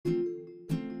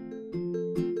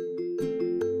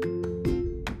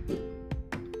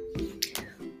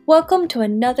Welcome to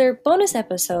another bonus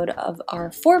episode of our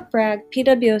Fort Bragg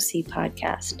PWC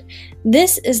podcast.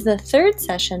 This is the third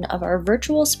session of our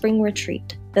virtual spring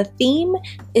retreat. The theme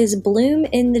is Bloom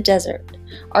in the Desert.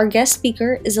 Our guest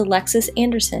speaker is Alexis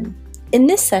Anderson. In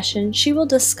this session, she will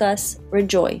discuss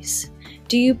rejoice.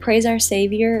 Do you praise our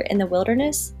Savior in the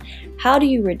wilderness? How do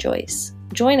you rejoice?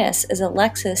 Join us as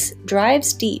Alexis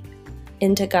drives deep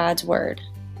into God's Word.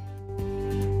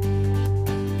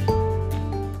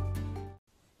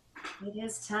 It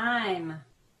is time.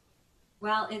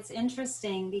 Well, it's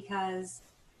interesting because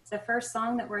the first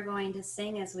song that we're going to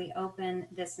sing as we open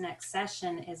this next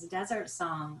session is Desert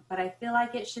Song, but I feel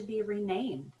like it should be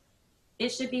renamed. It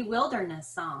should be Wilderness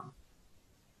Song.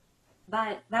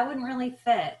 But that wouldn't really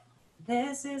fit.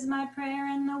 This is my prayer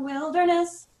in the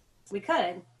wilderness. We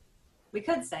could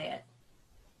say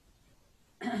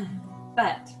it.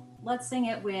 But let's sing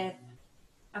it with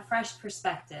a fresh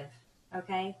perspective,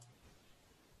 okay?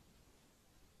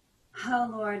 Oh,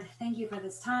 Lord, thank you for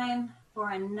this time,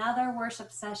 for another worship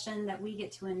session that we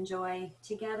get to enjoy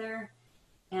together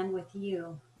and with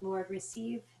you. Lord,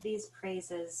 receive these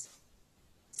praises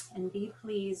and be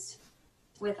pleased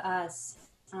with us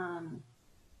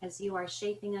as you are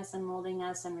shaping us and molding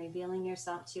us and revealing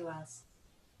yourself to us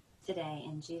today.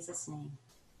 In Jesus' name.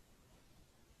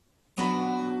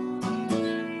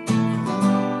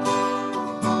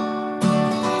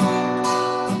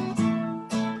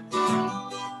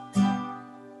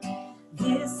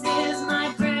 This is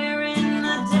my prayer in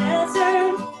the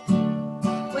desert,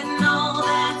 when all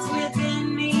that's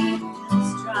within me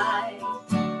is dry.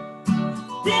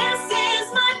 This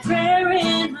is my prayer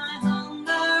in my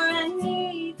hunger and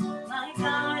need. My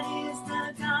God is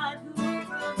the God who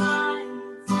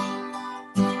provides.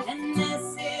 And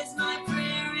this is my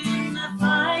prayer in the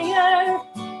fire,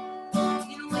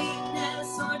 in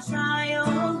weakness or trial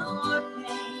or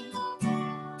pain.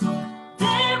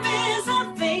 There is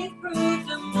a faith proof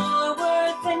of more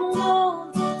worth than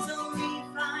gold, so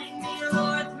refine me,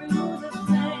 Lord, through the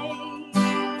flame.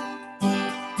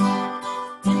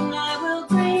 And I will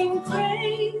bring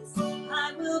praise,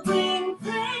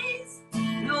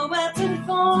 no weapon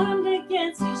formed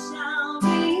against me shall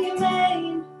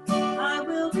remain. I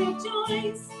will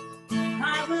rejoice,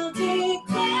 I will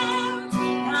declare,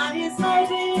 God is my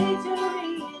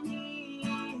victory and He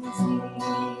is me.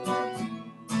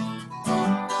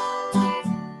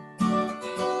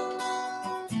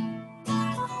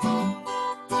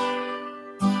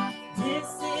 This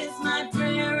is my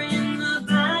prayer in the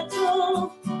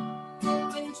battle,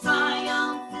 when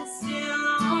triumph is still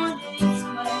on its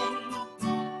way.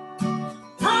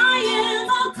 I am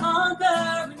a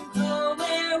conqueror and go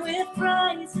with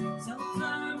Christ, so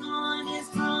firm on His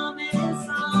promise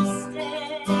I'll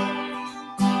stand.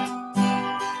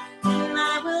 And I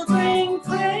will bring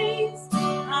praise,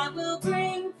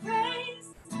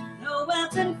 no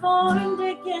weapon formed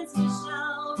against me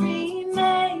shall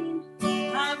remain.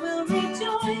 I will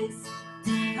rejoice,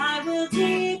 I will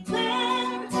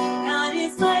declare, God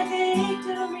is my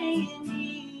victory and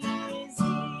He is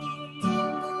here.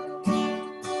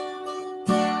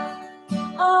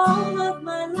 All of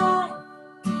my life,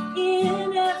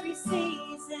 in every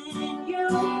season, you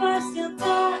are still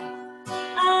God.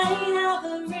 I have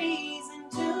a reason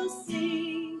to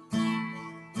sing.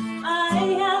 I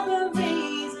have a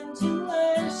reason to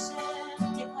worship.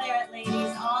 Declare it,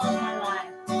 ladies, all of my life.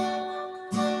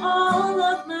 All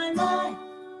of my life,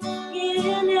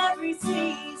 in every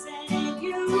season,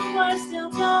 you are still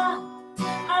God.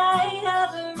 I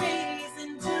have a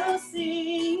reason to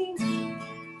sing.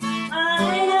 I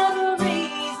have a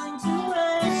reason to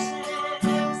worship.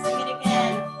 Sing it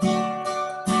again.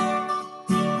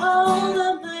 All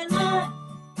of my life,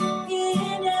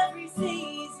 in every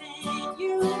season,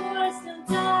 you are still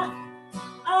God.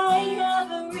 I have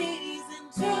a reason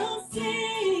to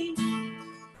sing.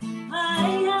 I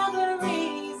have a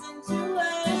reason to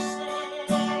worship.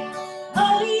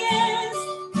 Oh yes,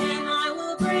 and I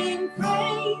will bring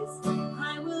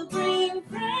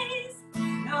praise.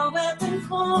 No weapon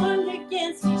formed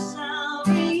against me shall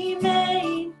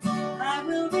remain. I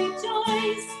will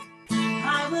rejoice,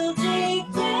 I will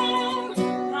declare,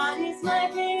 God is my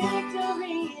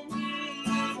victory and He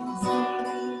is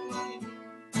me.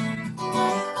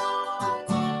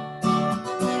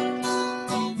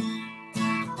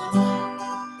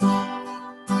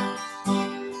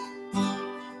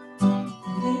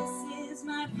 This is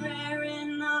my prayer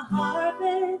in the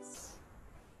harvest,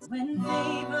 when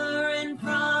favor and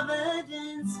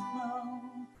providence flow.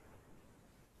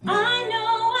 I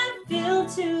know I'm filled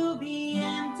to be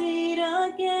emptied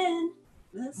again.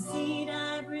 The seed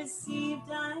I've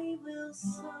received I will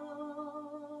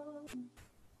sow.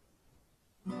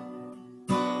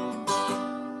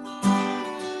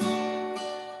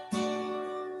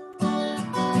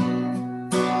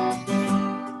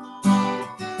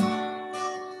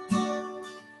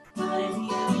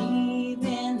 believe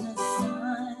in the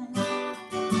sun.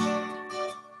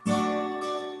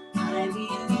 I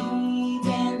believe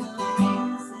in the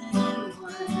risen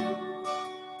one.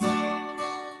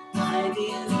 I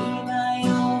believe I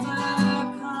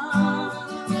overcome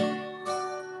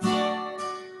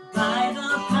by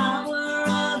the power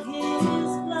of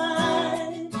his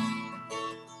blood.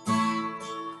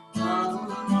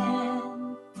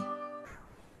 Amen.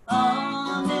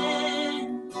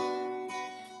 Amen.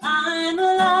 I'm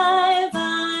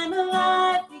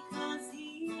alive because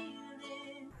he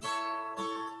lives.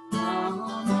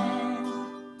 Amen.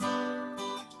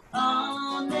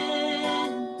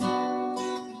 Amen.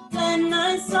 Let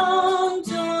my song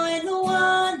join the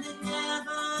one that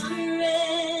never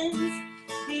ends,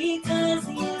 because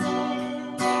he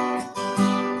lives.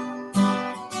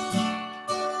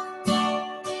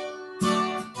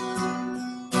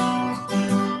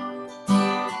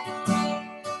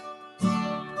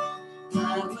 I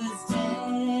was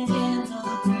dead in the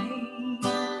grave.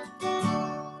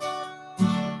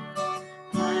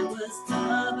 I was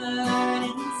covered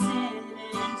in sin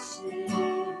and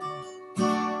shame.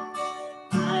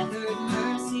 I heard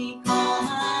mercy call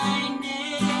my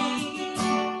name.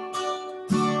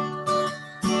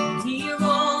 He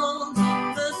rolled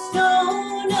the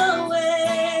stone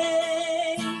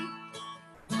away.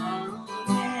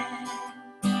 Amen.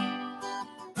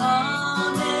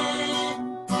 Amen.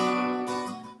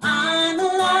 I'm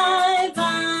alive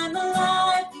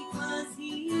because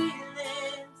he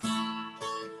lives.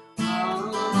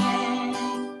 Amen.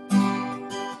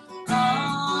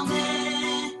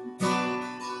 Amen.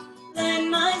 Let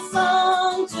my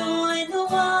song join the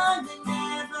one that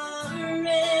never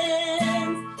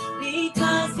ends,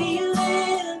 because he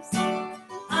lives.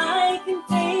 I can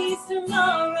face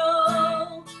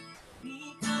tomorrow,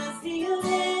 because he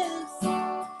lives.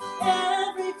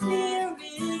 Every fear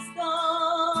is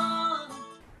gone.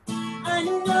 I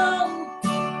know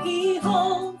he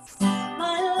holds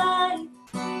my life,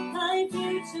 my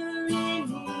future in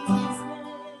his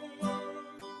hand.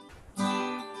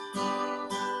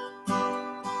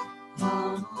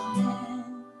 Amen.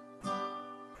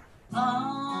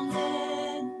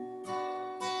 Amen.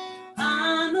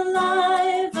 I'm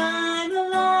alive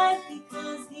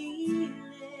because he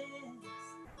lives.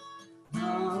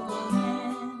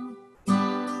 Amen.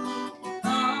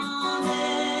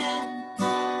 Amen.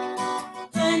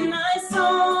 Let my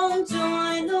song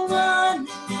join the one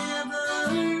that never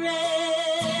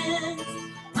ends.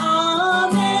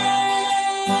 Amen.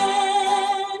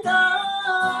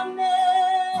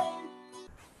 Amen.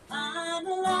 I'm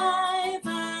alive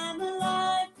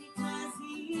because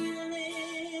he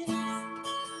lives.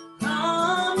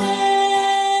 Amen.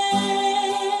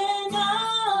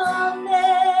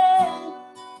 Amen.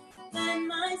 Let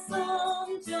my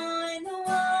song join the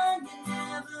one that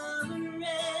never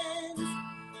ends,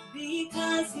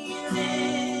 because he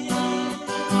lives.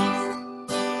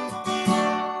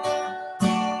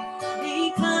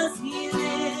 Because he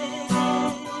lives.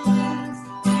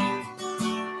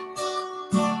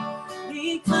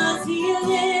 Because he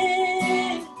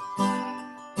lives.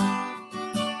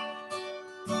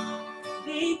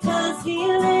 Because he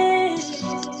lives.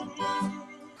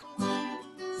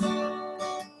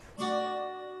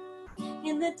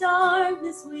 In the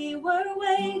darkness we were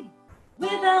waiting,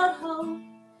 without hope,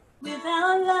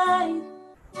 without light,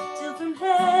 till from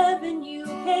heaven you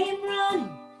came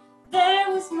running. There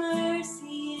was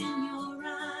mercy in your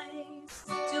eyes,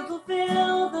 to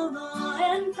fulfill the law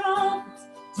and prophets.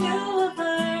 To a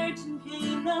virgin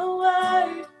came the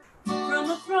word, from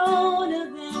a throne of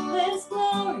endless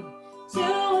glory, to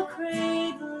a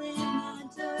cradle in the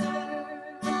dirt.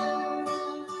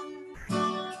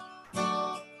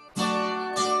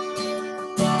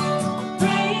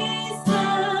 Praise the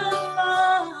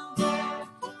Father,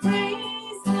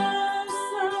 praise the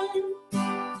Son,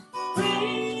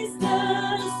 praise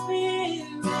the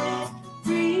Spirit,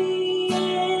 three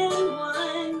in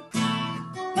one.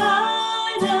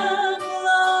 God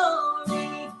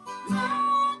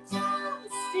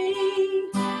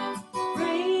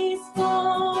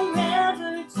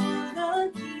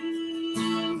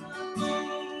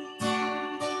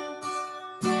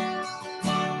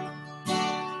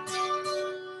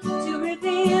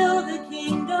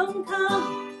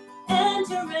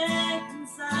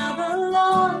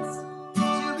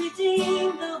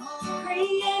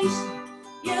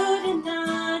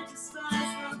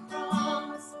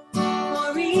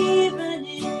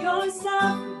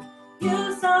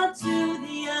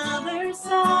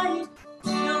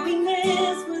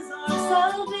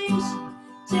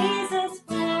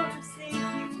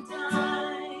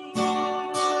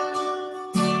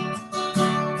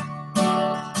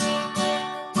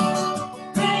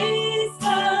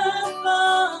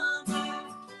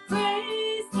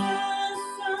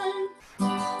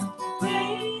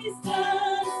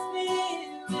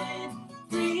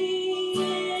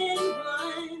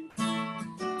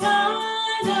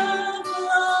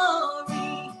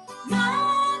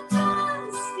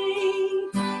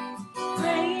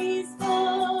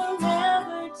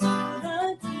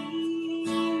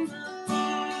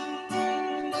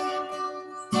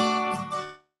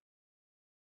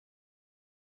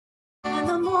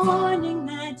morning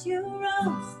that you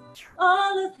rose,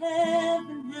 all of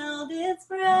heaven held its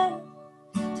breath,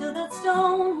 till that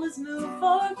stone was moved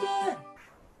for good,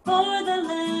 for the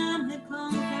Lamb had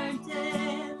conquered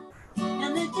death.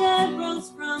 And the dead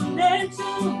rose from their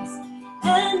tombs,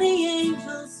 and the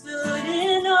angels stood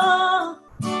in awe,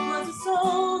 for the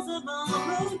souls of all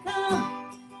who come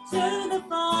to the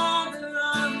Father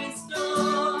are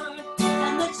restored.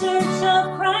 And the church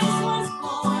of Christ was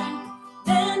born,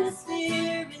 and the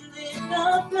Spirit lit the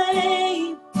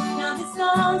flame. Now this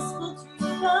gospel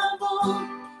truth of old,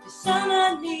 it shall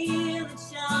not kneel, it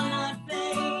shall not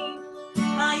fade.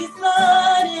 By his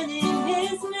blood and in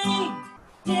his name,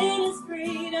 in his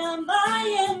freedom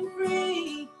I am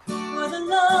free. For the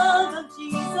love of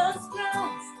Jesus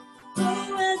Christ, who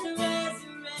has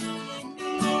resurrected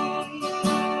me.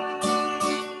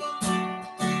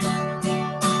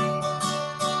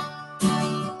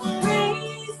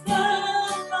 Praise the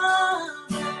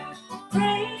Father,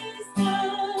 praise the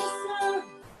Son,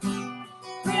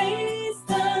 praise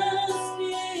the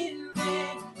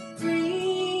Spirit,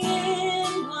 three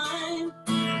in one.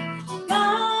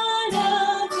 God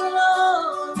of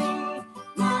glory,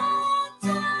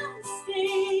 majesty,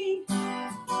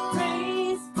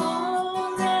 praise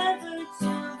forever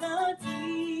to the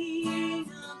King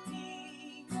of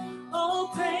Kings. Oh,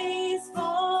 praise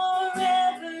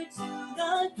forever to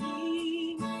the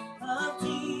King of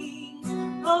Kings.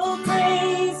 Oh,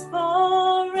 praise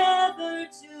forever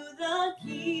to the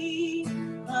King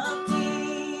of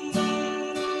Kings.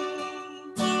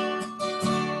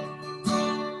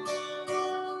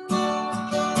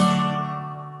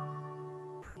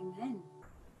 Amen.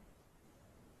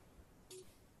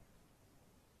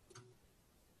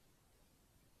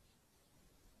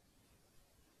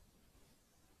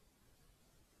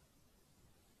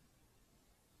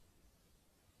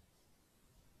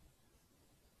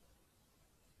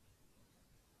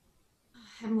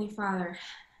 Heavenly Father,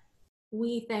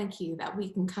 we thank you that we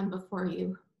can come before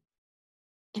you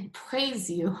and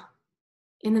praise you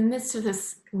in the midst of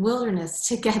this wilderness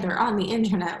together on the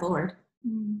internet, Lord.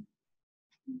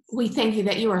 We thank you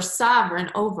that you are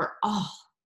sovereign over all.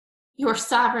 You are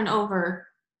sovereign over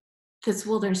this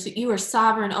wilderness. You are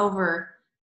sovereign over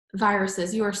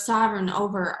viruses. You are sovereign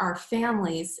over our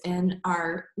families and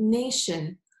our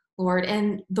nation, Lord,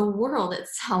 and the world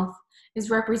itself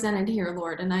is represented here,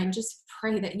 Lord. And I just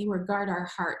pray that you would guard our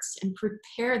hearts and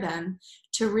prepare them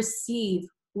to receive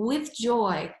with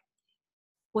joy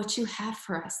what you have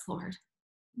for us, Lord.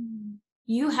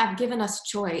 You have given us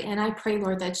joy, and I pray,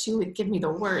 Lord, that you would give me the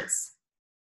words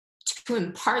to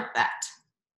impart that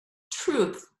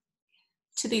truth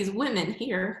to these women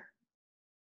here.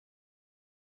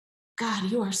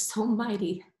 God, you are so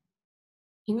mighty,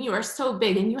 and you are so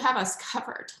big, and you have us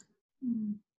covered.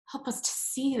 Help us to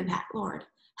see that, Lord.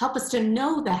 Help us to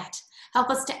know that. Help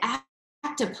us to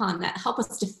act upon that. Help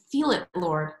us to feel it,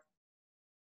 Lord.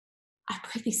 I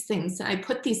pray these things, and I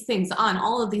put these things on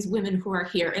all of these women who are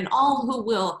here and all who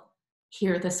will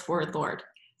hear this word, Lord,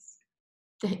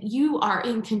 that you are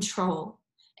in control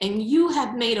and you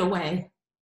have made a way.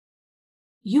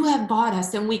 You have bought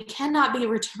us, and we cannot be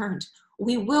returned.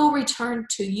 We will return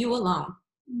to you alone.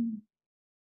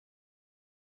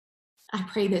 I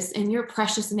pray this in your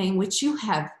precious name, which you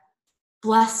have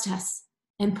blessed us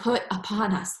and put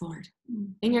upon us, Lord.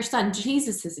 In your Son,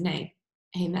 Jesus' name,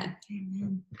 amen.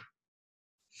 Amen.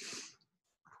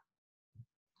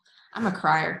 I'm a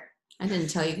crier. I didn't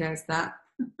tell you guys that.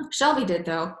 Shelby did,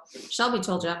 though. Shelby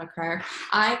told you I'm a crier.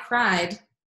 I cried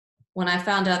when I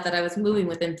found out that I was moving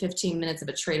within 15 minutes of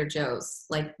a Trader Joe's.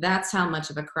 Like, that's how much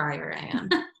of a crier I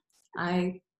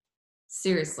am.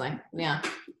 Seriously, yeah,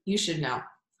 you should know.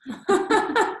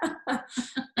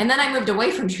 And then I moved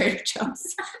away from Trader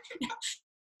Joe's.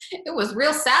 It was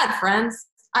real sad, friends.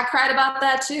 I cried about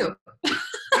that too.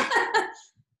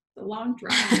 A long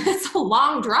drive. It's a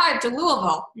long drive to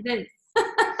Louisville. It is.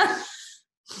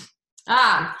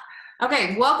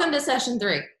 Okay, welcome to session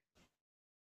 3.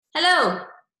 Hello.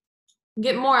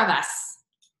 Get more of us.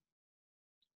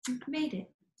 Made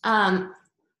it.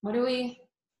 What are we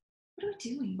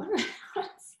doing?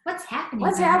 What's happening?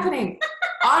 What's happening?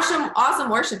 Awesome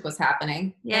worship was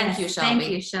happening. Yes, Thank you, Shelby.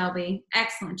 Thank you, Shelby.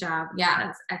 Excellent job. Yeah.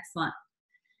 That's excellent.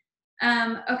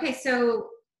 Okay, so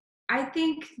I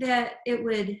think that it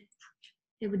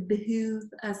would behoove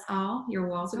us all. You're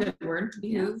welcome. That's a good word.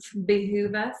 Behoove.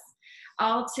 Behoove us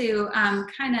all to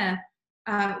kind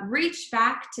of reach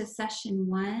back to session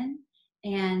 1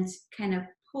 and kind of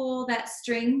pull that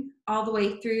string all the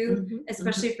way through,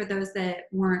 especially for those that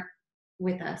weren't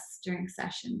with us during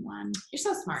session 1. You're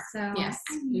so smart. So Yes,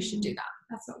 we should do that.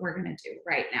 That's what we're going to do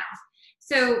right now.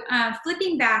 So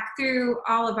flipping back through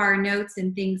all of our notes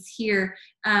and things here,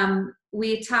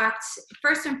 we talked,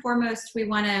 first and foremost, we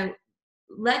want to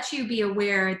let you be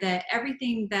aware that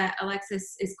everything that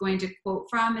Alexis is going to quote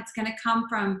from, it's going to come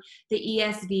from the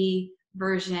ESV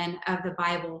version of the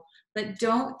Bible. But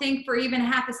don't think for even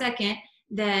half a second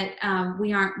that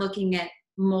we aren't looking at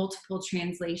multiple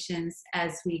translations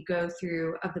as we go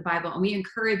through of the Bible. And we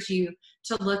encourage you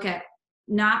to look at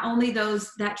not only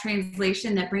that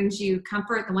translation that brings you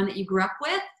comfort, the one that you grew up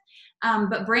with,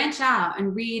 but branch out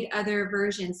and read other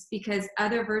versions, because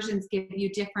other versions give you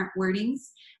different wordings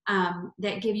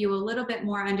that give you a little bit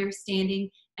more understanding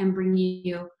and bring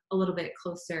you a little bit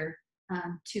closer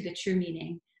to the true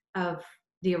meaning of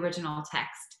the original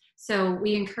text. So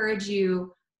we encourage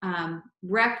you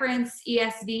reference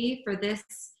ESV for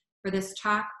this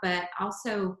talk, but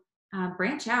also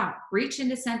branch out, reach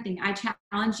into something. I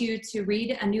challenge you to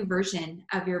read a new version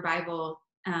of your Bible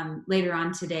later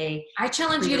on today. I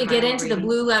challenge you to get into the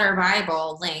Blue Letter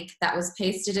Bible link that was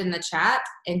pasted in the chat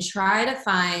and try to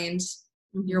find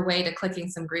your way to clicking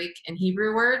some Greek and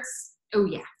Hebrew words. Oh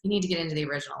yeah. You need to get into the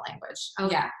original language. Oh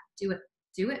yeah. Do it.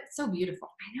 It's so beautiful.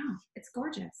 I know. It's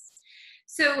gorgeous.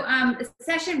 So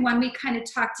session 1, we kind of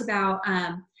talked about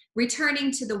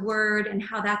returning to the Word and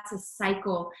how that's a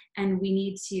cycle, and we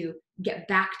need to get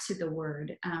back to the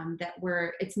Word,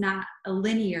 it's not a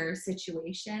linear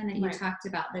situation that you talked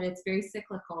about, that it's very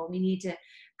cyclical. We need to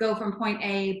go from point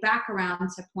A back around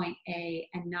to point A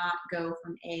and not go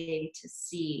from A to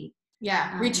C.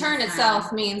 Yeah, return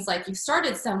itself means like you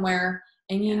started somewhere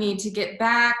and you need to get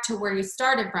back to where you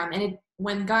started from. And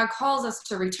when God calls us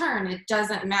to return, it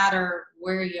doesn't matter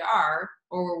where you are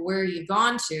or where you've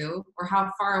gone to or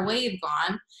how far away you've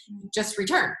gone. Just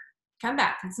return. Come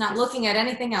back. It's not looking at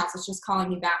anything else. It's just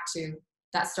calling you back to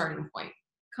that starting point.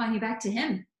 Calling you back to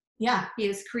Him. Yeah. He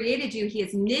has created you. He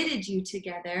has knitted you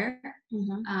together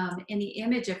in the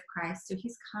image of Christ. So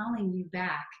He's calling you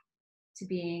back to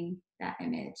being that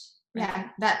image. Right?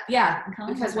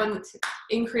 Because when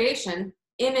in creation,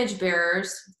 image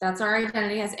bearers, that's our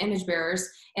identity as image bearers,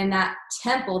 and that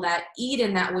temple, that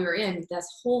Eden that we were in, this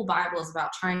whole Bible is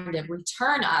about trying to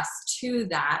return us to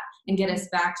that and get us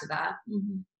back to that.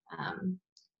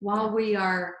 While we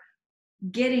are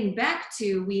getting back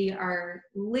to, we are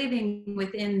living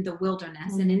within the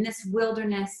wilderness. And in this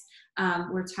wilderness,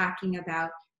 we're talking about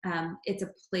it's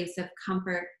a place of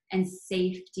comfort and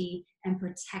safety and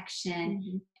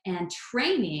protection and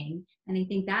training. And I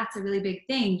think that's a really big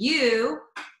thing. You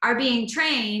are being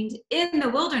trained in the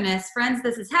wilderness. Friends,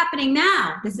 this is happening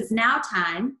now. This is now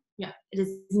time. Yeah. It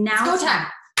is now time.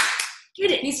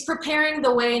 Get it. He's preparing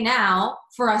the way now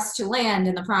for us to land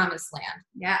in the promised land.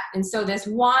 Yeah. And so this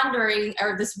wandering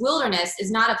or this wilderness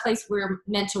is not a place we're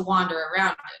meant to wander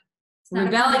around in.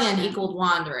 Rebellion equaled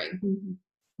wandering.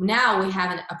 Now we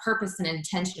have a purpose and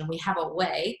intention, and we have a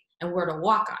way and we're to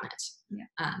walk on it.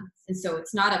 Yeah. And so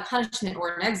it's not a punishment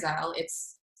or an exile.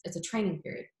 It's a training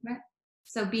period. Right.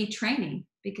 So be training,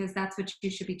 because that's what you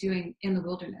should be doing in the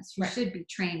wilderness. You should be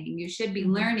training. You should be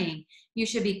learning. You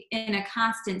should be in a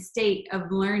constant state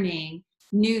of learning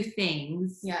new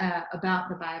things about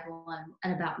the Bible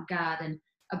and about God and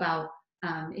about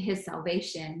His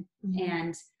salvation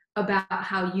and about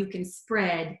how you can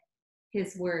spread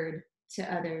His word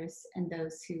to others and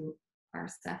those who are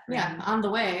suffering. Yeah, on the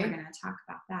way. We're going to talk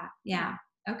about that. Yeah.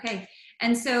 Okay.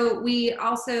 And so we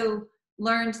also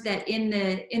learned that in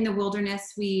the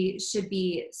wilderness, we should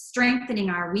be strengthening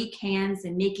our weak hands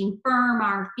and making firm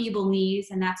our feeble knees.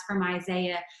 And that's from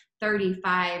Isaiah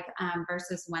 35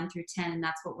 verses 1 through 10. And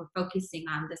that's what we're focusing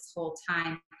on this whole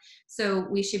time. So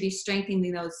we should be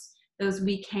strengthening those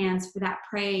weak hands for that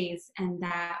praise and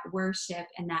that worship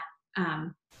and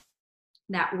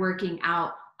that working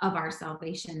out of our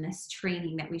salvation, this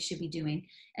training that we should be doing,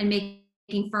 and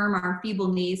making firm our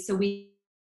feeble knees so we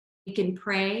can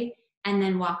pray and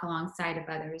then walk alongside of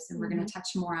others. And we're going to touch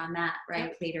more on that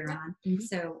later on.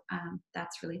 So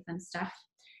that's really fun stuff.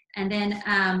 And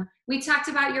then we talked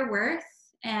about your worth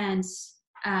and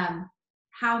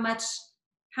how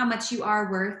much you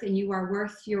are worth, and you are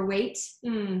worth your weight.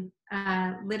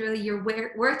 Literally, you're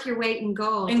worth your weight in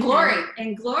gold. In glory.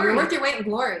 In glory. You're worth your weight in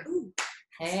glory. Ooh,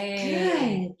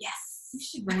 hey. good. Yes. You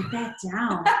should write that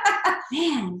down.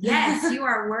 Man, yes, you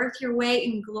are worth your weight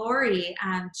in glory.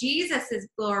 Jesus's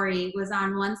glory was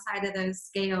on one side of those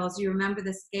scales. You remember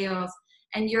the scales,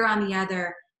 and you're on the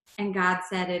other. And God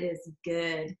said it is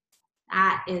good.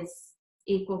 That is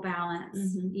equal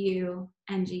balance, you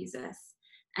and Jesus.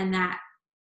 And that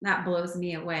blows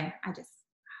me away. I just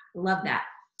love that.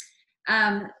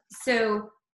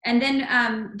 And then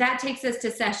that takes us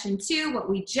to session 2, what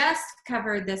we just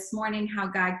covered this morning, how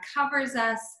God covers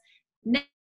us.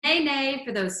 Nay,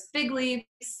 for those fig leaves.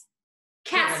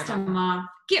 Cast them off.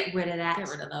 Get rid of that. Get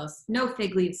rid of those. No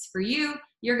fig leaves for you.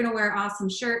 You're going to wear awesome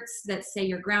shirts that say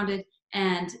you're grounded,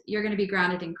 and you're going to be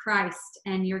grounded in Christ,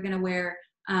 and you're going to wear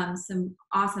some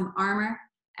awesome armor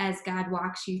as God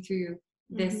walks you through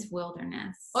this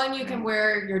wilderness. Well, and you can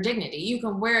wear your dignity. You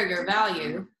can wear your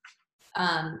value,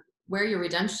 wear your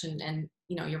redemption and,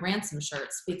 your ransom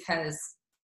shirts, because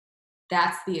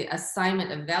that's the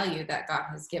assignment of value that God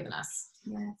has given us.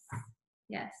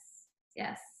 Yes.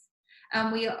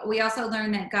 We also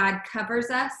learned that God covers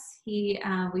us. We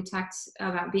talked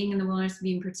about being in the wilderness,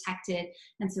 being protected,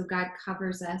 and so God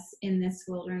covers us in this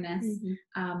wilderness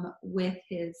with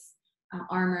His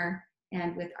armor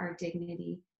and with our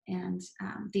dignity and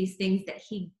these things that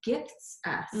He gifts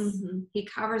us. He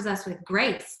covers us with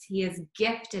grace. He has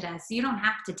gifted us. You don't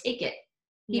have to take it.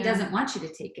 He doesn't want you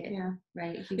to take it.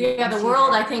 Right? The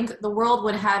world, I think the world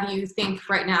would have you think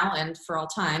right now and for all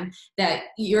time that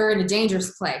you're in a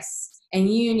dangerous place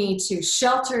and you need to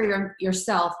shelter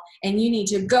yourself and you need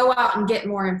to go out and get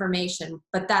more information.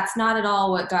 But that's not at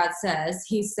all what God says.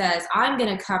 He says, I'm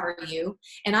going to cover you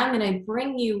and I'm going to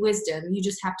bring you wisdom. You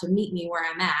just have to meet me where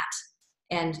I'm at.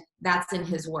 And that's in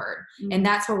His word. And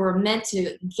that's where we're meant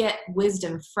to get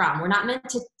wisdom from. We're not meant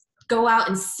to go out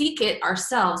and seek it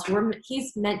ourselves.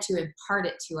 He's meant to impart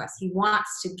it to us. He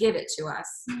wants to give it to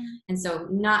us. And so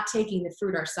not taking the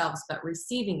fruit ourselves, but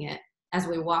receiving it as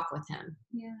we walk with Him.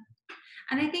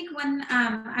 And I think when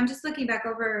I'm just looking back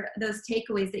over those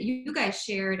takeaways that you guys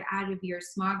shared out of your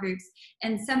small groups,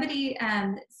 and somebody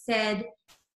said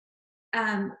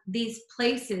these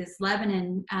places,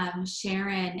 Lebanon,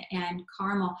 Sharon, and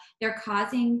Carmel, they're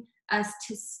causing us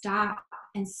to stop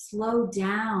and slow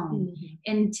down.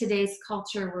 In today's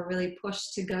culture, we're really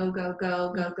pushed to go.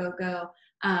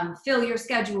 Fill your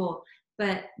schedule.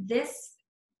 But this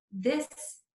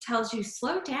tells you,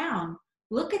 slow down.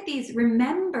 Look at these,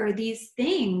 remember these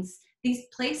things, these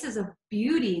places of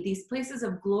beauty, these places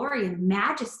of glory and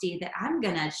majesty that I'm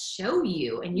going to show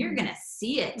you, and you're going to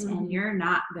see it, and you're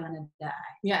not going to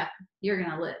die. You're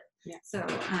going to live. So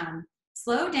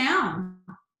slow down.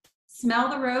 Smell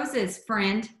the roses,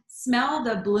 friend. Smell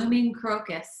the blooming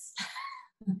crocus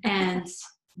and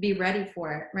be ready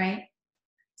for it, right?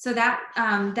 So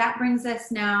that brings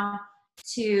us now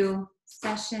to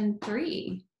session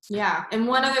 3. And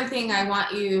one other thing I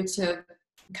want you to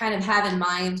kind of have in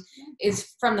mind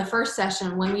is from the first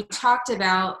session when we talked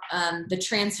about the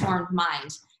transformed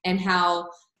mind and how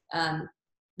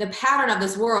the pattern of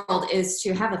this world is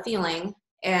to have a feeling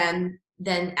and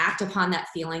then act upon that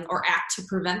feeling or act to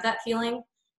prevent that feeling,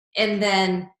 and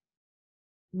then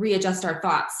readjust our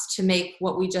thoughts to make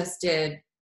what we just did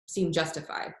seem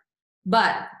justified.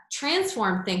 But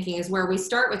transformed thinking is where we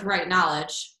start with right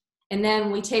knowledge, and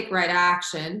then we take right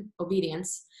action,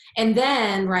 obedience, and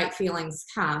then right feelings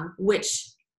come, which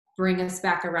bring us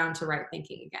back around to right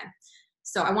thinking again.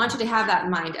 So I want you to have that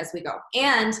in mind as we go.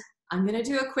 And I'm going to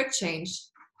do a quick change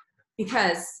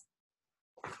because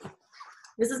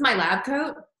this is my lab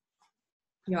coat.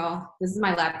 Y'all, this is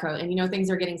my lab coat. And things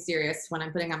are getting serious when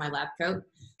I'm putting on my lab coat.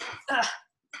 Because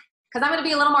I'm going to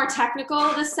be a little more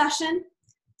technical this session.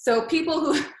 So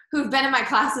people who've been in my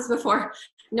classes before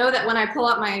know that when I pull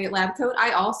out my lab coat,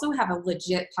 I also have a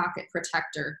legit pocket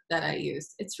protector that I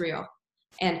use. It's real.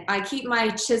 And I keep my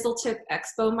chisel tip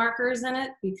Expo markers in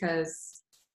it because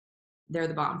they're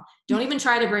the bomb. Don't even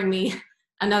try to bring me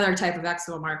another type of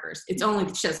Expo markers. It's only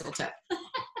the chisel tip.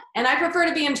 And I prefer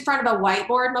to be in front of a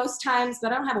whiteboard most times,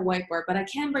 but I don't have a whiteboard, but I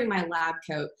can bring my lab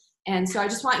coat. And so I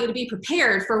just want you to be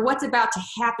prepared for what's about to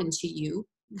happen to you,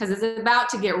 because it's about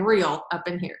to get real up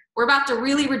in here. We're about to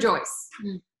really rejoice.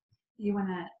 You want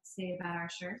to say about our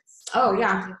shirts? Oh,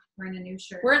 yeah. We're in a new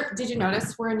shirt. Did you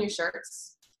notice we're in new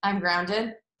shirts? I'm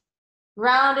grounded.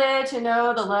 Grounded to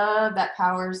know the love that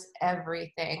powers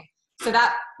everything. So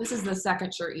this is the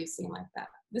second shirt you've seen like that.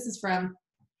 This is from,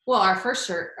 our first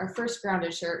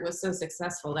grounded shirt was so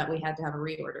successful that we had to have a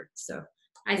reorder. So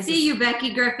I see you,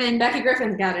 Becky Griffin. Becky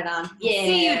Griffin's got it on. Yeah.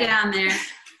 See you down there.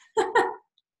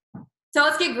 So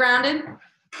let's get grounded.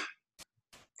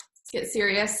 Let's get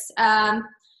serious.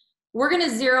 We're going to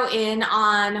zero in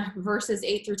on verses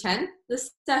 8 through 10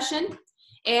 this session.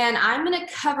 And I'm going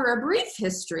to cover a brief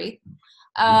history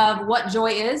of what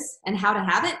joy is and how to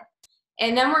have it.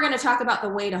 And then we're going to talk about the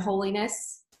way to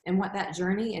holiness and what that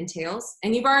journey entails.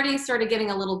 And you've already started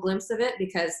getting a little glimpse of it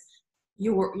because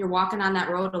you're walking on that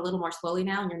road a little more slowly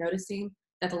now, and you're noticing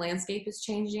that the landscape is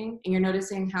changing, and you're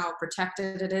noticing how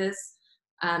protected it is.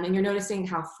 And you're noticing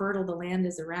how fertile the land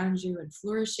is around you and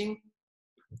flourishing.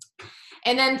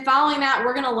 And then following that,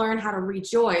 we're going to learn how to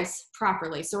rejoice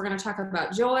properly. So we're going to talk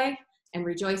about joy and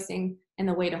rejoicing and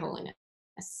the way to holiness.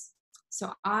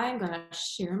 So I'm going to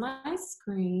share my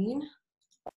screen.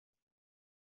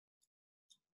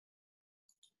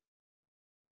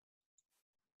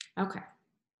 Okay.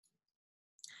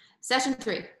 Session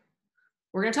 3.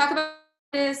 We're going to talk about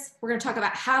this. We're going to talk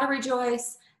about how to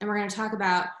rejoice, and we're going to talk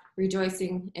about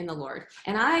rejoicing in the Lord.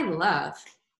 And I love,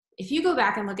 if you go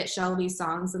back and look at Shelby's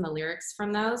songs and the lyrics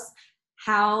from those,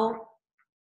 how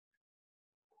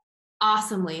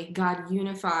awesomely God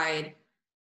unified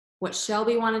what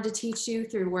Shelby wanted to teach you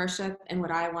through worship and what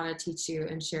I want to teach you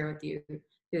and share with you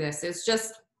through this. It's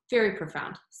just very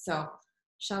profound. So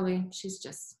Shelby, she's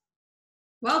just...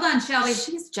 Well done, Shelby.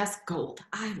 She's just gold.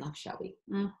 I love Shelby.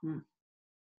 Mm-hmm.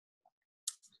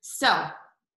 So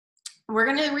we're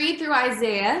going to read through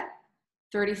Isaiah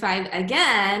 35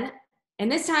 again.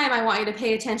 And this time I want you to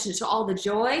pay attention to all the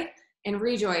joy and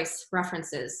rejoice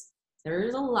references.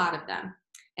 There's a lot of them.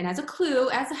 And as a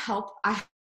clue, as a help, I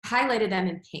highlighted them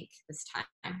in pink this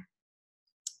time.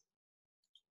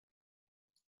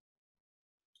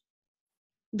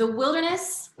 The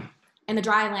wilderness and the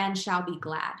dry land shall be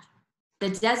glad. The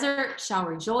desert shall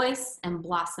rejoice and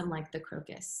blossom like the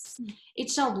crocus. It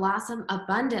shall blossom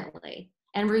abundantly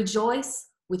and rejoice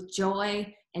with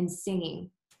joy and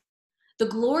singing. The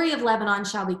glory of Lebanon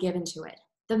shall be given to it,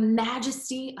 the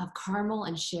majesty of Carmel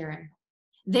and Sharon.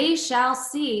 They shall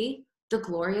see the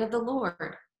glory of the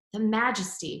Lord, the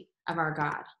majesty of our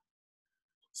God.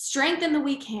 Strengthen the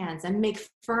weak hands and make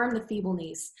firm the feeble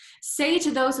knees. Say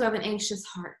to those who have an anxious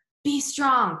heart, be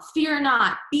strong, fear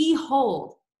not,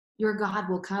 behold, your God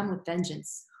will come with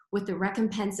vengeance, with the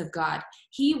recompense of God.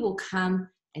 He will come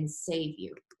and save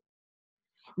you.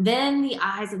 Then the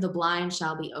eyes of the blind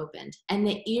shall be opened, and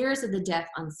the ears of the deaf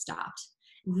unstopped.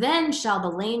 Then shall the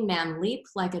lame man leap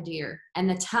like a deer, and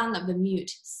the tongue of the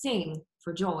mute sing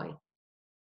for joy.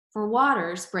 For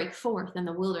waters break forth in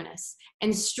the wilderness,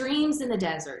 and streams in the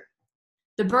desert.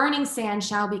 The burning sand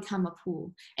shall become a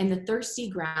pool, and the thirsty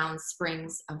ground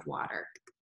springs of water.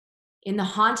 In the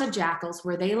haunt of jackals,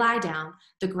 where they lie down,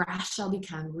 the grass shall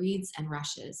become reeds and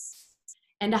rushes.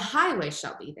 And a highway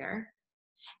shall be there,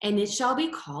 and it shall be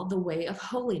called the way of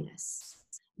holiness.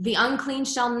 The unclean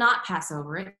shall not pass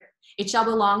over it. It shall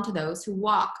belong to those who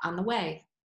walk on the way.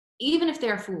 Even if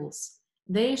they are fools,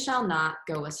 they shall not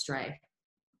go astray.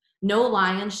 No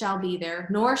lion shall be there,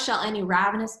 nor shall any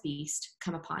ravenous beast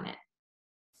come upon it.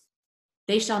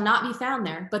 They shall not be found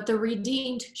there, but the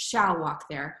redeemed shall walk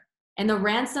there. And the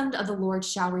ransomed of the Lord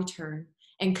shall return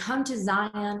and come to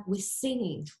Zion with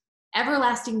singing.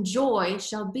 Everlasting joy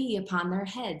shall be upon their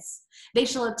heads. They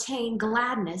shall obtain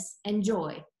gladness and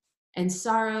joy, and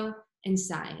sorrow and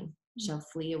sighing shall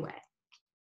flee away.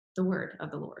 The word of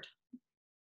the Lord.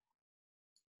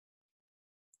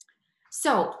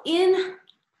 So in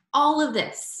all of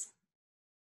this,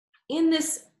 in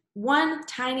this one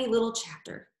tiny little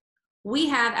chapter, we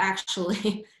have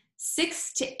actually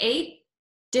 6 to 8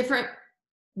 different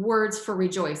words for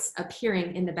rejoice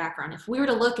appearing in the background. If we were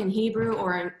to look in Hebrew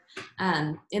or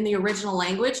in the original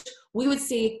language, we would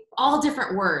see all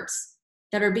different words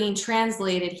that are being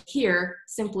translated here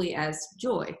simply as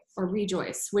joy or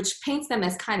rejoice, which paints them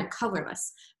as kind of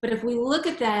colorless. But if we look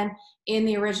at them in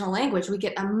the original language, we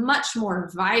get a much more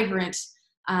vibrant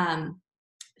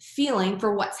feeling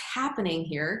for what's happening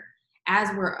here as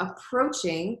we're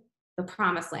approaching the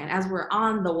promised land, as we're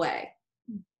on the way.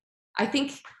 I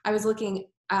think I was looking,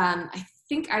 I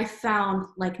think I found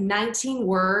like 19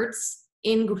 words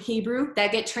in Hebrew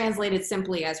that get translated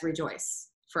simply as rejoice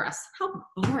for us. How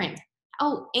boring.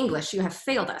 Oh, English, you have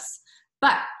failed us.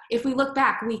 But if we look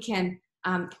back, we can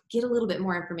get a little bit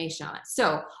more information on it.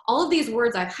 So all of these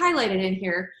words I've highlighted in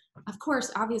here, of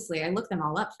course, obviously, I looked them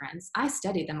all up, friends. I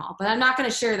studied them all, but I'm not going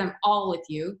to share them all with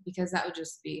you because that would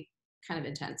just be kind of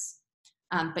intense.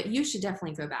 But you should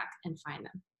definitely go back and find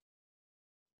them.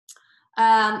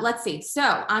 Let's see.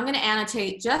 So I'm going to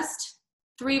annotate just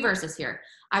 3 verses here.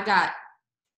 I've got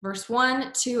verse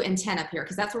 1, 2, and 10 up here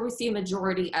because that's where we see a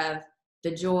majority of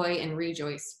the joy and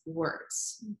rejoice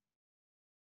words.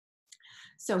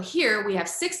 So here we have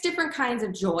 6 different kinds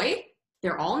of joy.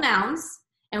 They're all nouns.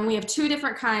 And we have 2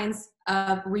 different kinds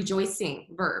of rejoicing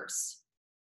verbs.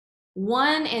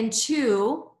 1 and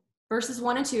 2, verses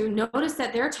 1 and 2, notice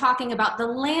that they're talking about the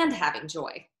land having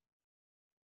joy.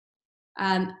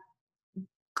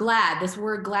 Glad, this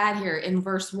word glad here in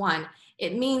verse 1,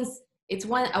 it means it's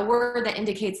a word that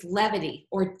indicates levity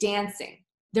or dancing.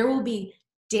 There will be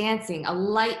dancing, a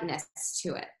lightness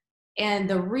to it. And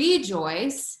the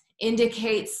rejoice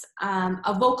indicates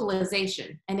a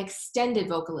vocalization, an extended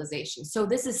vocalization. So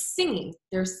this is singing.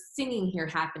 There's singing here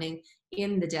happening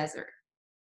in the desert.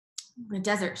 The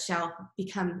desert shall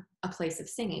become a place of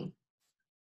singing.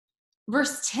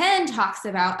 Verse 10 talks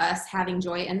about us having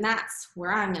joy, and that's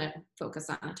where I'm going to focus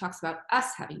on. It talks about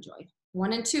us having joy.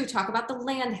 1 and 2 talk about the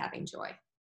land having joy.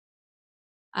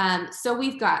 So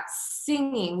we've got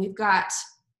singing, we've got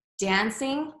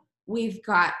dancing, we've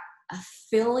got a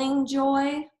filling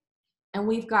joy, and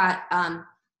we've got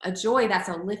a joy that's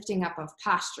a lifting up of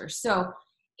posture. So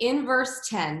in verse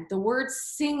 10, the word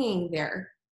singing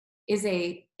there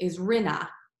is rina.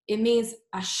 It means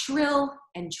a shrill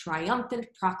and triumphant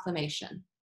proclamation.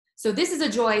 So this is a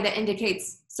joy that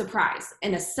indicates surprise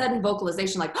and a sudden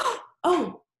vocalization, like,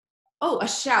 oh, a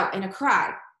shout and a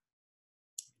cry.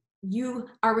 You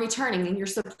are returning and you're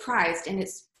surprised and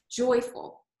it's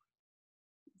joyful.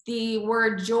 The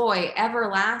word joy,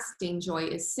 everlasting joy,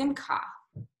 is simcha.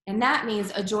 And that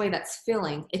means a joy that's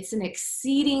filling. It's an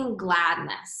exceeding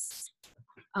gladness,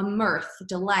 a mirth,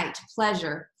 delight,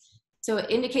 pleasure. So it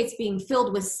indicates being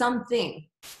filled with something,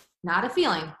 not a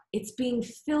feeling. It's being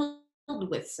filled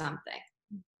with something.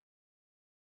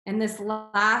 And this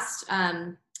last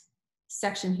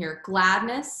section here,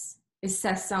 gladness, is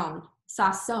sason,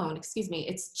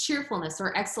 it's cheerfulness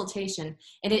or exultation,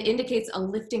 and it indicates a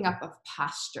lifting up of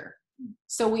posture.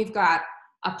 So we've got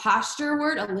a posture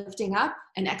word, a lifting up,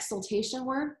 an exultation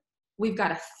word. We've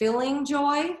got a filling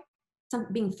joy,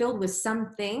 being filled with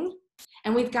something,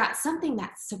 and we've got something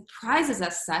that surprises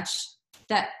us such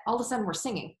that all of a sudden we're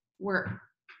singing. We're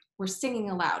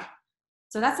singing aloud.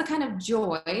 So that's the kind of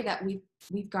joy that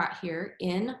we've got here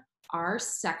in our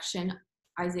section,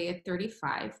 Isaiah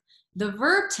 35. The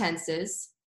verb tenses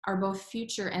are both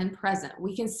future and present.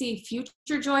 We can see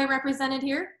future joy represented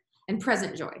here and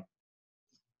present joy.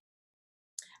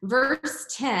 Verse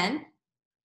 10,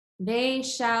 they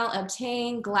shall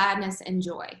obtain gladness and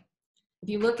joy. If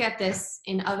you look at this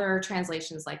in other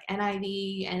translations like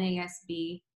NIV,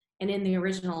 NASB, and in the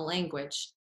original language,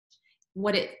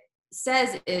 what it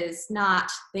says is not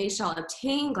they shall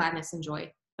obtain gladness and joy,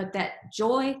 but that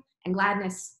joy and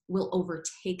gladness will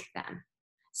overtake them.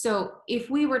 So if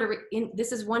we were to,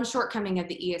 this is one shortcoming of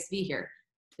the ESV here,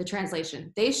 the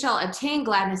translation, they shall obtain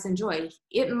gladness and joy.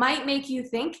 It might make you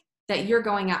think that you're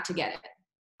going out to get it.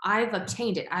 I've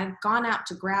obtained it. I've gone out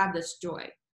to grab this joy.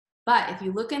 But if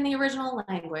you look in the original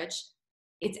language,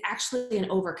 it's actually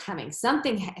an overcoming.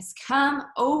 Something has come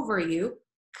over you,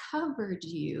 covered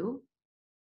you,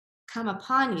 come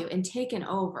upon you, and taken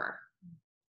over.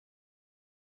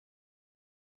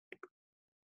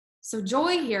 So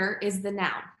joy here is the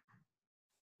noun.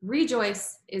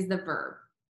 Rejoice is the verb.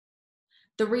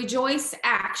 The rejoice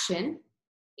action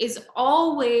is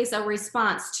always a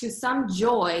response to some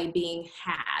joy being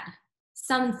had,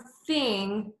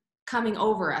 something coming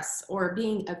over us or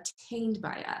being obtained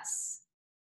by us.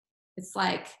 It's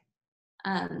like,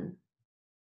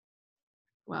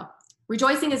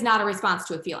 rejoicing is not a response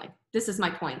to a feeling. This is my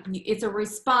point. It's a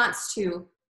response to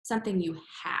something you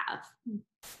have.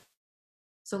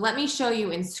 So let me show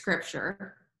you in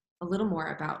scripture a little more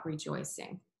about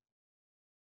rejoicing.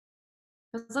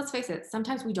 Because let's face it,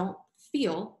 sometimes we don't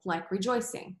feel like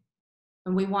rejoicing.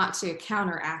 And we want to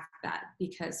counteract that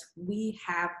because we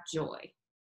have joy.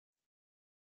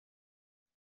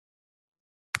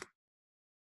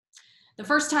 The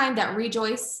first time that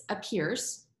rejoice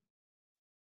appears,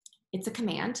 it's a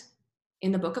command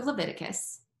in the book of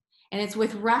Leviticus, and it's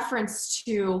with reference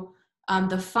to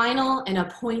the final and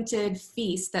appointed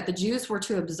feast that the Jews were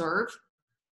to observe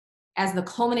as the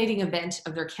culminating event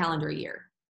of their calendar year.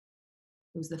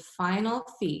 It was the final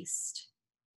feast,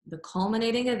 the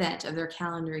culminating event of their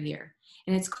calendar year.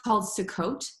 And it's called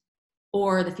Sukkot,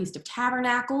 or the Feast of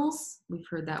Tabernacles, we've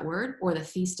heard that word, or the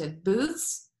Feast of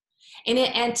Booths. And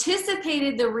it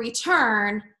anticipated the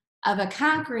return of a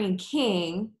conquering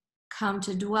king come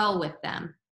to dwell with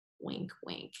them. Wink,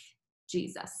 wink,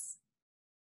 Jesus.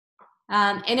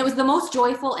 And it was the most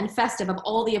joyful and festive of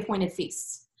all the appointed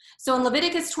feasts. So in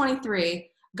Leviticus 23,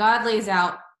 God lays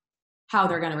out how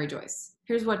they're going to rejoice.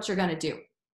 Here's what you're going to do.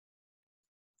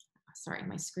 Sorry,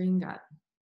 my screen got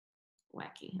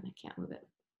wacky and I can't move it.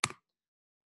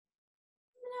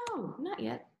 No, not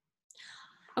yet.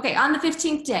 Okay, on the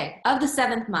 15th day of the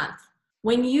 7th month,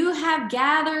 when you have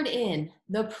gathered in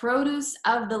the produce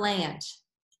of the land,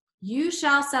 you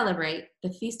shall celebrate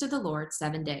the feast of the Lord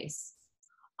 7 days.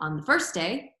 On the first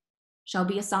day shall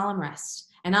be a solemn rest,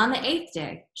 and on the 8th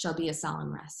day shall be a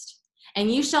solemn rest.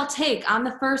 And you shall take on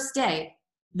the first day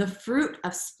the fruit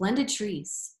of splendid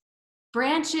trees,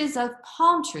 branches of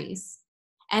palm trees,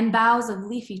 and boughs of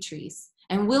leafy trees,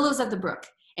 and willows of the brook,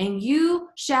 and you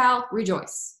shall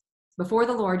rejoice before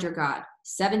the Lord your God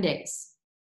 7 days.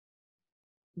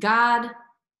 God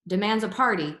demands a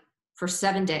party for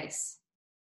 7 days.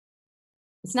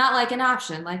 It's not like an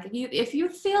option. Like if you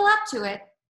feel up to it,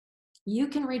 you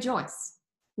can rejoice.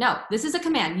 No, this is a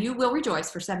command. You will rejoice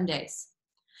for 7 days.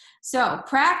 So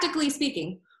practically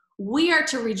speaking, we are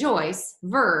to rejoice,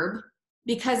 verb,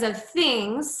 because of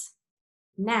things,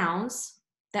 nouns,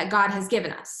 that God has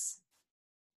given us.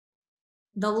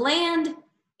 The land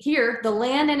here, the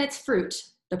land and its fruit,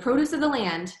 the produce of the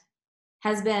land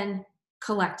has been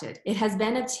collected. It has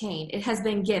been obtained. It has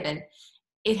been given.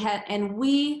 And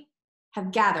we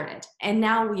have gathered it. And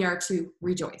now we are to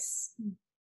rejoice.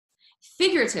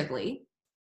 Figuratively,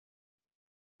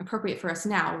 appropriate for us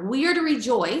now, we are to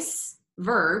rejoice,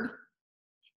 verb,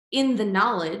 in the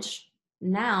knowledge,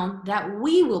 noun, that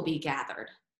we will be gathered.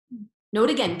 Note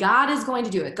again, God is going to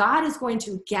do it. God is going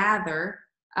to gather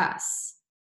us.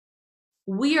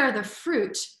 We are the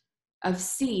fruit of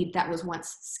seed that was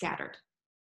once scattered,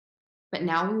 but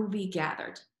now we will be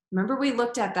gathered. Remember, we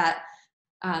looked at that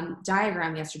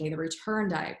diagram yesterday, the return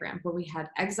diagram, where we had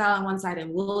exile on one side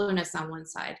and wilderness on one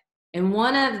side. And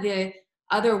one of the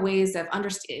other ways of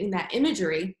understanding that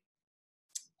imagery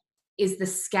is the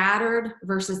scattered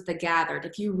versus the gathered.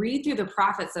 If you read through the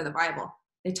prophets of the Bible,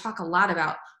 they talk a lot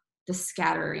about the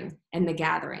scattering and the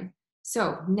gathering.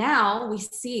 So now we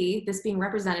see this being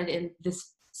represented in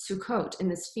this Sukkot, in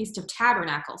this Feast of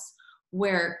Tabernacles,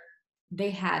 where they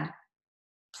had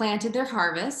planted their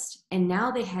harvest and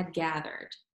now they had gathered.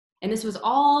 And this was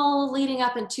all leading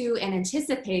up into and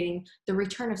anticipating the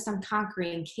return of some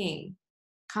conquering king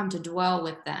come to dwell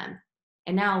with them.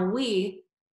 And now we,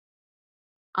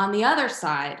 on the other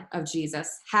side of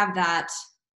Jesus, have that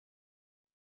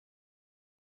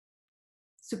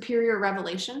superior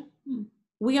revelation.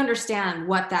 We understand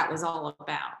what that was all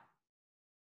about.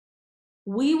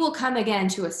 We will come again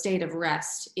to a state of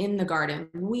rest in the garden.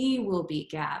 We will be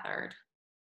gathered.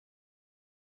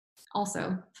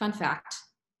 Also, fun fact,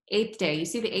 8th day. You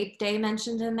see the 8th day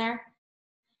mentioned in there?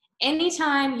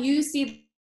 Anytime you see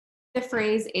the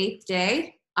phrase 8th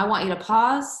day, I want you to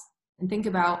pause and think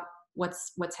about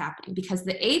what's happening, because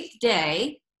the 8th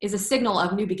day is a signal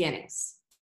of new beginnings.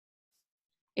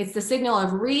 It's the signal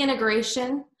of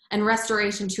reintegration and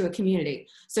restoration to a community.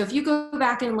 So if you go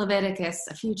back in Leviticus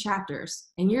a few chapters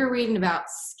and you're reading about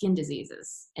skin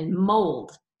diseases and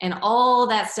mold and all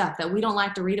that stuff that we don't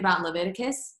like to read about in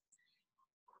Leviticus,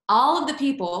 all of the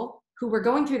people who were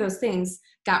going through those things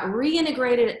got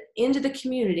reintegrated into the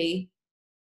community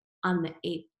on the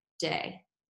 8th day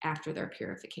after their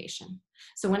purification.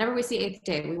 So whenever we see 8th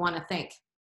day, we want to think,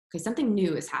 okay, something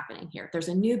new is happening here. There's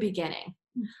a new beginning.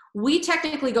 We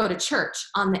technically go to church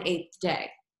on the 8th day.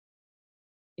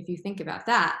 If you think about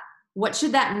that, what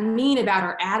should that mean about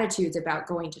our attitudes about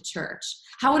going to church?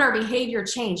 How would our behavior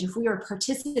change if we were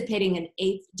participating in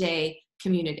 8th day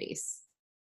communities?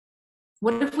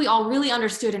 What if we all really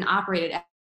understood and operated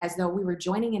as though we were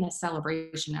joining in a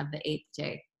celebration of the 8th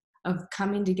day, of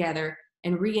coming together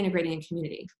and reintegrating in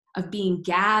community, of being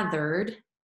gathered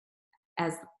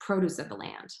as produce of the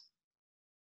land?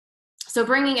 So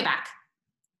bringing it back,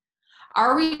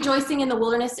 our rejoicing in the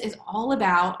wilderness is all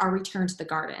about our return to the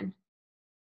garden.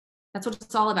 That's what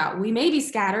it's all about. We may be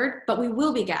scattered, but we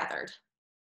will be gathered.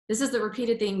 This is the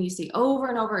repeated thing you see over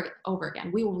and over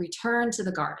again. We will return to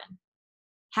the garden.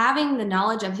 Having the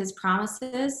knowledge of his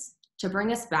promises to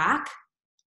bring us back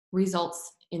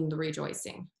results in the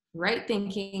rejoicing. Right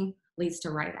thinking leads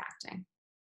to right acting.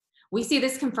 We see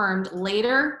this confirmed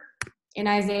later in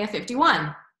Isaiah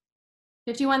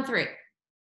 51:3.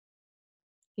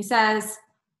 He says,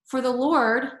 "For the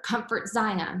Lord comforts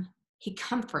Zion. He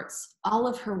comforts all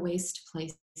of her waste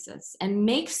places and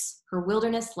makes her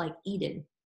wilderness like Eden,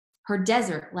 her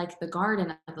desert like the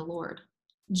garden of the Lord.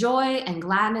 Joy and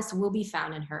gladness will be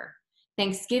found in her,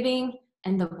 thanksgiving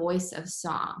and the voice of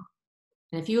song."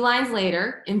 And a few lines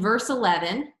later, in verse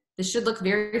 11, this should look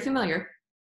very familiar.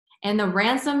 "And the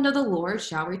ransomed of the Lord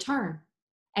shall return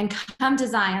and come to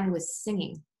Zion with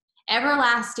singing.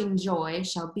 Everlasting joy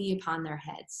shall be upon their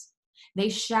heads. They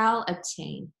shall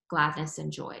obtain gladness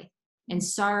and joy, and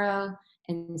sorrow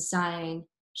and sighing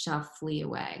shall flee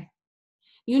away."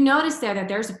 You notice there that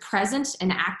there's a present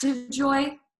and active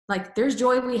joy, like there's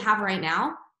joy we have right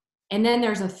now, and then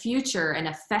there's a future and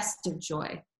a festive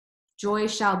joy. Joy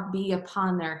shall be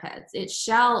upon their heads. It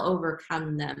shall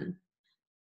overcome them.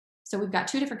 So we've got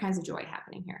two different kinds of joy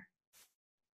happening here.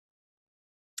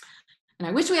 And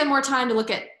I wish we had more time to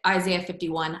look at Isaiah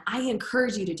 51. I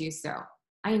encourage you to do so.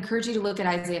 I encourage you to look at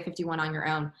Isaiah 51 on your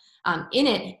own. In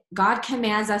it, God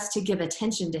commands us to give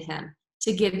attention to him,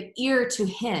 to give ear to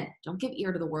him. Don't give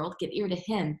ear to the world, give ear to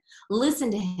him. Listen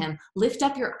to him. Lift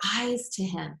up your eyes to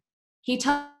him. He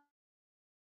tells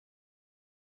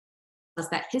us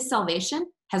that his salvation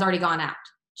has already gone out.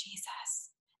 Jesus.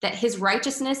 That his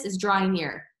righteousness is drawing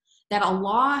near. That a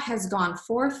law has gone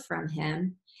forth from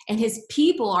him, and his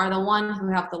people are the one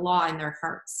who have the law in their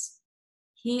hearts.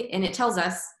 And it tells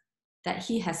us that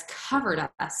he has covered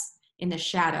us in the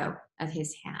shadow of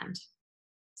his hand.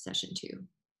 Session 2.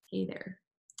 Hey there.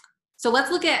 So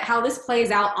let's look at how this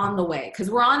plays out on the way, because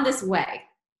we're on this way.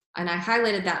 And I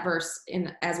highlighted that verse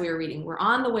as we were reading. We're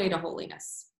on the way to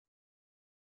holiness.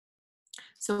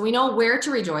 So we know where to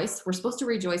rejoice. We're supposed to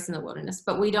rejoice in the wilderness,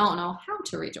 but we don't know how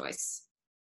to rejoice.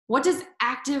 What does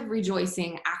active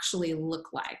rejoicing actually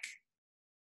look like?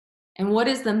 And what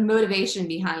is the motivation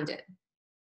behind it?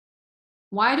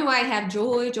 Why do I have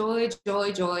joy, joy,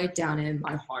 joy, joy down in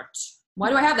my heart? Why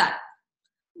do I have that?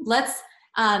 Let's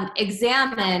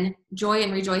examine joy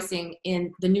and rejoicing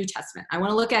in the New Testament. I want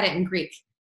to look at it in Greek.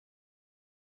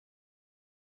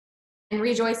 And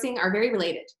rejoicing are very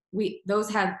related. Those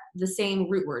have the same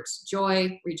root words,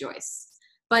 joy, rejoice.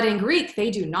 But in Greek,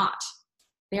 they do not.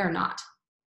 They are not.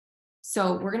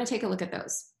 So we're going to take a look at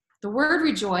those. The word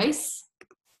rejoice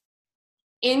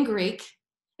in Greek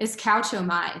is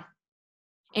kauchomai.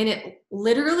 And it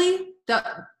literally,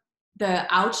 the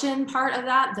ouchin part of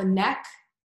that, the neck,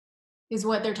 is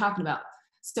what they're talking about.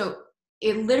 So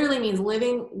it literally means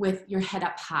living with your head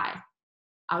up high.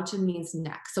 Ouchin means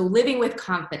neck. So living with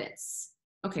confidence.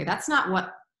 Okay, that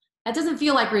doesn't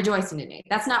feel like rejoicing to me.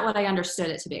 That's not what I understood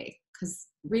it to be. Because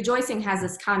rejoicing has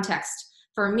this context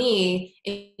for me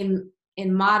in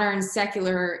modern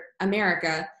secular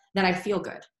America that I feel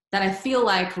good, that I feel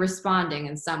like responding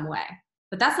in some way.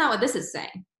 But that's not what this is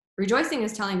saying. Rejoicing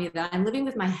is telling me that I'm living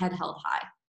with my head held high.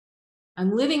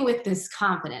 I'm living with this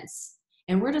confidence.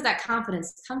 And where does that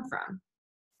confidence come from?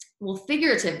 Well,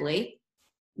 figuratively,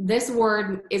 this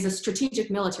word is a strategic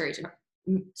military term.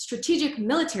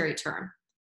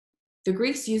 The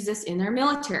Greeks used this in their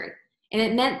military. And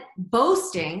it meant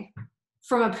boasting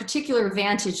from a particular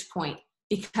vantage point,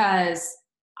 because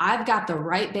I've got the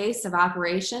right base of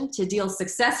operation to deal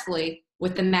successfully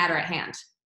with the matter at hand.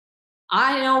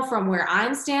 I know from where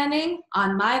I'm standing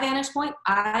on my vantage point,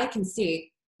 I can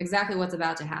see exactly what's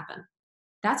about to happen.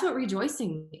 That's what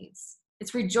rejoicing means.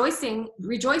 It's rejoicing.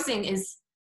 Rejoicing is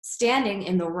standing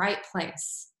in the right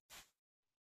place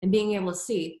and being able to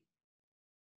see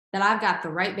that I've got the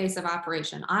right base of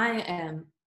operation. I am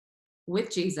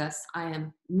with Jesus. I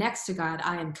am next to God.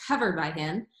 I am covered by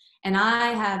him. And I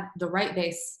have the right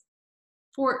base,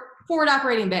 forward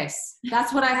operating base.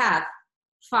 That's what I have.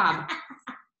 FOB.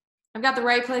 I've got the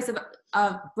right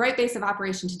base of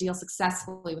operation to deal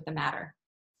successfully with the matter.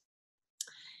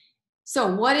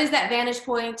 So what is that vantage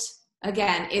point?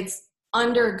 Again, it's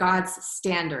under God's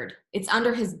standard. It's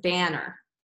under his banner.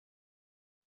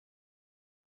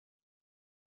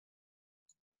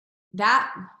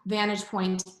 That vantage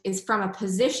point is from a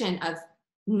position of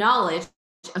knowledge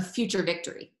of future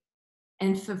victory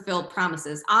and fulfilled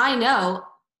promises. I know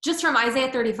just from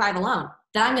Isaiah 35 alone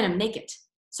that I'm going to make it.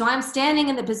 So I'm standing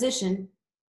in the position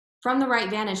from the right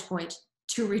vantage point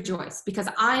to rejoice, because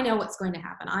I know what's going to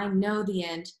happen. I know the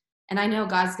end, and I know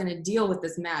God's going to deal with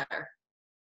this matter.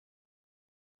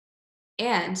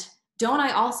 And don't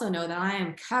I also know that I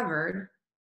am covered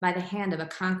by the hand of a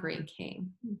conquering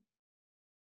king?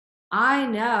 I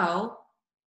know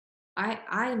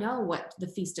what the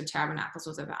Feast of Tabernacles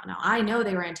was about now. I know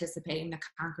they were anticipating the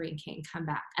conquering king come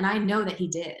back, and I know that he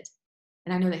did,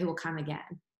 and I know that he will come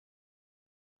again.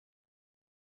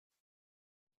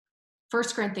 1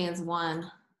 Corinthians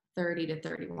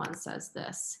 1:30-31 says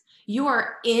this: you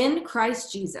are in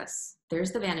Christ Jesus,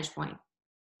 there's the vantage point,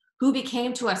 who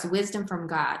became to us wisdom from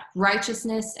God,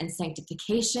 righteousness and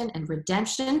sanctification and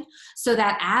redemption, so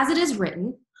that as it is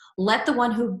written, let the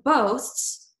one who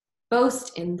boasts,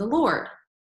 boast in the Lord.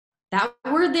 That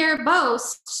word there,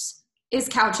 boast, is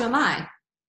kauchomai.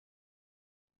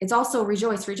 It's also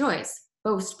rejoice, rejoice,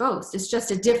 boast, boast. It's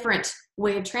just a different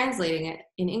way of translating it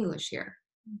in English here.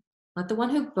 Let the one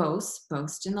who boasts,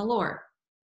 boast in the Lord.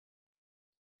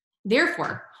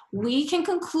 Therefore, we can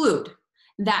conclude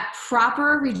that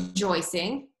proper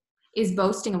rejoicing is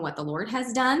boasting in what the Lord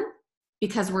has done,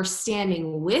 because we're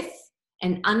standing with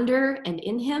and under and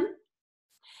in him,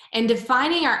 and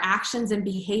defining our actions and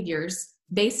behaviors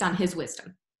based on his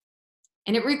wisdom.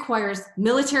 And it requires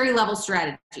military level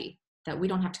strategy that we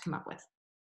don't have to come up with.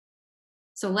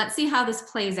 So let's see how this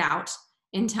plays out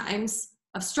in times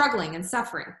of struggling and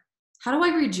suffering. How do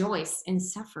I rejoice in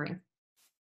suffering?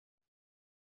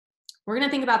 We're going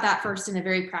to think about that first in a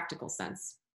very practical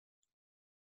sense.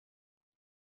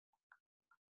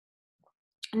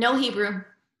 no Hebrew,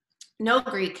 no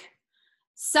Greek.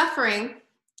 Suffering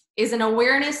is an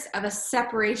awareness of a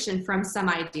separation from some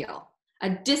ideal, a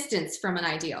distance from an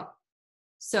ideal.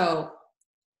 So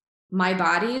my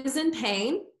body is in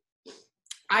pain.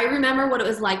 I remember what it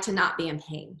was like to not be in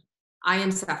pain. I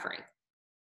am suffering.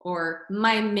 Or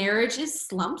my marriage is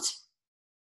slumped.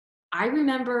 I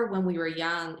remember when we were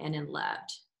young and in love.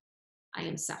 I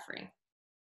am suffering.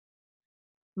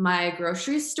 My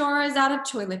grocery store is out of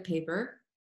toilet paper.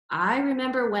 I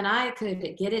remember when I could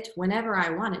get it whenever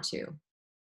I wanted to.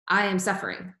 I am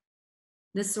suffering.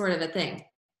 This sort of a thing.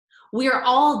 We are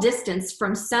all distanced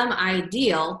from some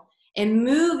ideal and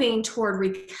moving toward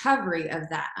recovery of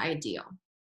that ideal.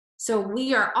 So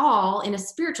we are all, in a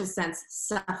spiritual sense,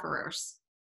 sufferers.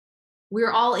 We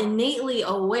are all innately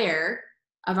aware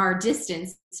of our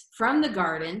distance from the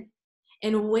garden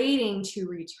and waiting to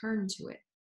return to it.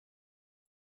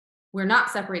 We're not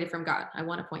separated from God. I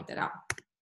want to point that out.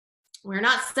 We're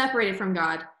not separated from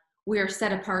God. We are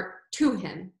set apart to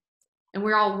him. And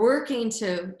we're all working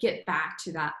to get back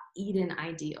to that Eden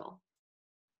ideal.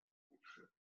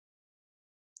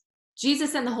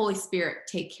 Jesus and the Holy Spirit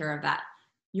take care of that.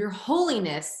 Your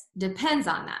holiness depends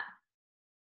on that.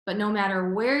 But no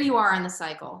matter where you are in the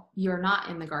cycle, you're not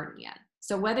in the garden yet.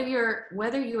 So whether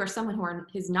you are someone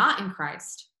who is not in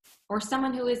Christ or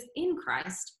someone who is in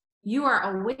Christ, you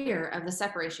are aware of the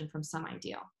separation from some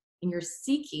ideal. And you're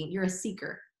a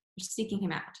seeker. You're seeking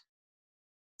him out.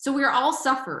 So we are all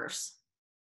sufferers.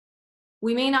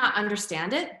 We may not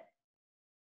understand it.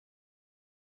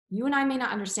 You and I may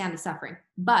not understand the suffering,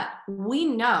 but we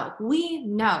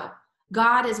know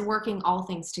God is working all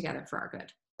things together for our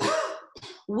good.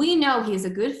 We know he is a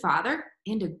good father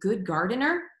and a good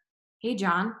gardener. Hey,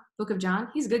 John, Book of John,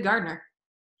 he's a good gardener.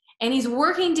 And he's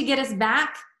working to get us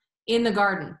back in the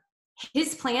garden.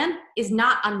 His plan is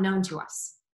not unknown to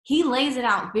us. He lays it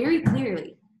out very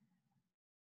clearly.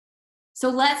 So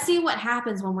let's see what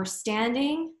happens when we're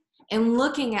standing and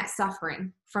looking at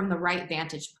suffering from the right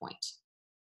vantage point.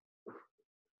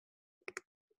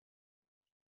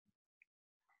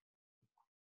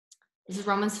 This is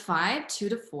Romans 5,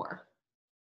 2-4.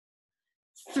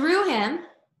 Through him,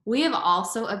 we have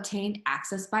also obtained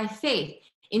access by faith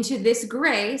into this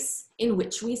grace in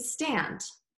which we stand.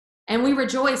 And we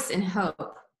rejoice in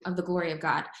hope of the glory of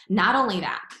God. Not only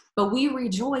that, but we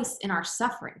rejoice in our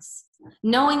sufferings,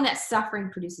 knowing that suffering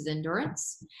produces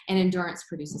endurance, and endurance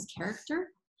produces character,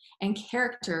 and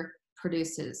character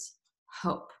produces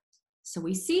hope. So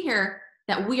we see here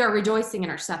that we are rejoicing in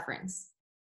our sufferings.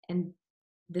 And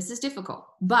this is difficult,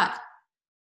 but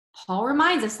Paul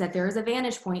reminds us that there is a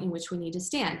vantage point in which we need to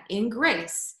stand in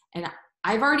grace. And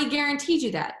I've already guaranteed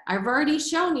you that. I've already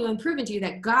shown you and proven to you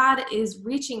that God is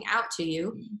reaching out to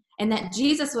you and that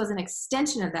Jesus was an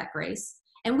extension of that grace,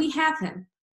 and we have him.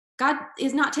 God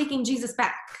is not taking Jesus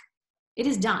back. It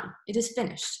is done. It is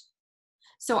finished.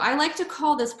 So I like to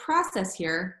call this process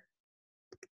here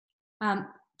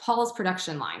Paul's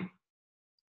production line.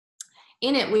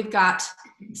 In it, we've got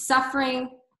suffering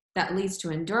that leads to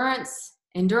endurance,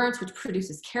 endurance which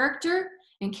produces character,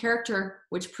 and character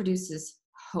which produces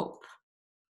hope.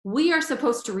 We are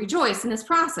supposed to rejoice in this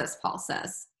process, Paul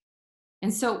says.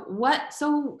 And so what?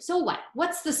 So what?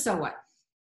 What's the so what?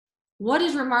 What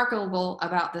is remarkable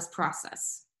about this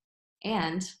process?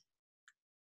 And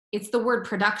it's the word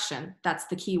production. That's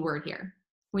the key word here.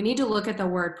 We need to look at the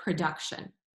word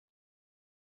production.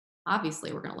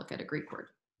 Obviously, we're going to look at a Greek word,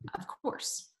 of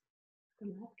course.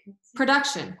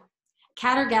 Production,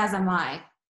 katergazomai.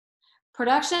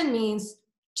 Production means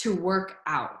to work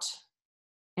out.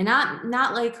 And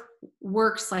not like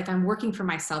works like I'm working for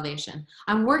my salvation.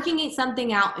 I'm working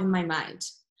something out in my mind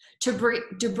to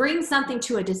bring something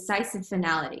to a decisive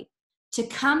finality, to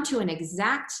come to an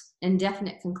exact and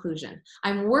definite conclusion.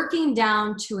 I'm working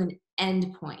down to an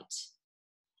end point.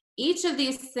 Each of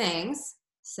these things,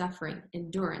 suffering,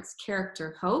 endurance,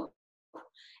 character, hope,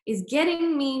 is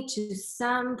getting me to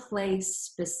some place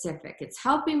specific. It's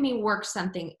helping me work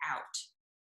something out.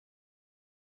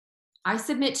 I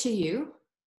submit to you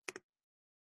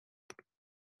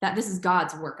that this is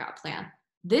God's workout plan.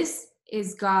 This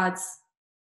is God's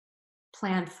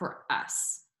plan for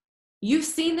us. You've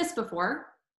seen this before.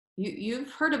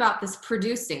 You've heard about this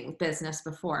producing business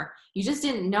before. You just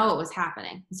didn't know it was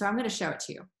happening. So I'm going to show it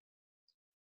to you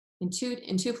in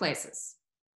two places.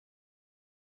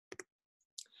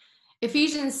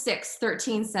 Ephesians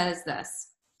 6:13 says this.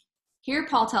 Here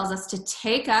Paul tells us to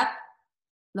take up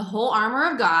the whole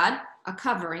armor of God, a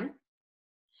covering,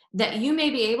 that you may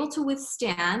be able to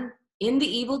withstand in the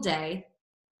evil day,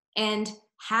 and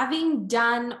having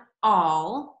done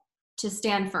all, to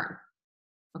stand firm.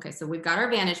 Okay, so we've got our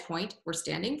vantage point. We're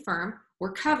standing firm.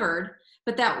 We're covered.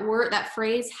 But that word, that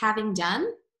phrase, having done,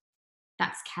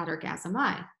 that's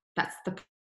katergazomai. That's the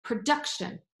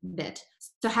production bit.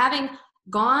 So having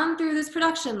gone through this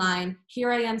production line,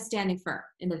 here I am standing firm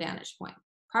in the vantage point.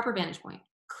 Proper vantage point.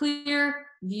 Clear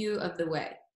view of the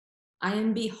way. I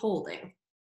am beholding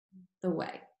the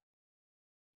way.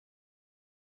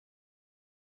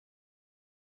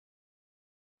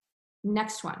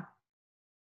 Next one.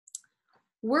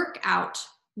 Work out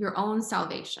your own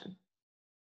salvation.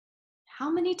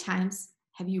 How many times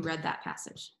have you read that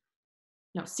passage?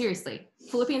 No, seriously.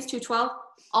 Philippians 2:12,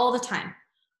 all the time.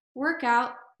 Work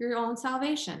out your own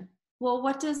salvation. Well,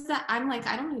 what does that? I'm like,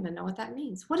 I don't even know what that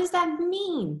means. What does that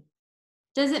mean?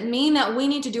 Does it mean that we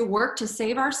need to do work to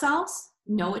save ourselves?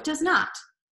 No, it does not.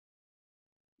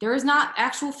 There is not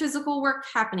actual physical work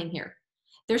happening here.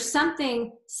 There's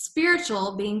something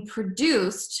spiritual being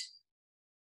produced.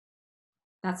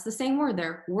 That's the same word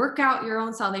there. Work out your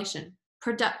own salvation.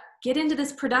 Get into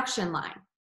this production line.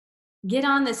 Get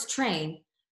on this train.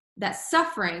 That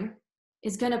suffering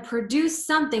is going to produce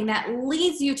something that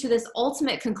leads you to this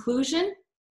ultimate conclusion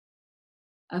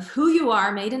of who you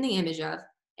are, made in the image of,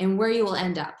 and where you will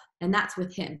end up. And that's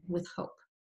with him, with hope.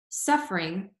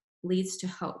 Suffering leads to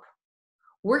hope.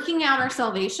 Working out our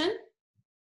salvation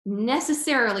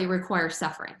necessarily requires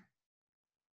suffering,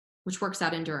 which works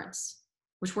out endurance,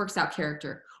 which works out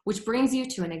character, which brings you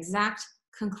to an exact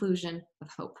conclusion of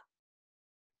hope.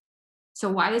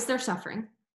 So why is there suffering?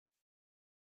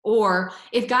 Or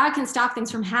if God can stop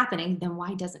things from happening, then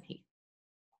why doesn't he?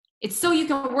 It's so you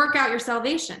can work out your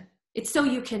salvation. It's so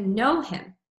you can know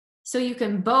him, so you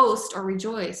can boast or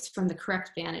rejoice from the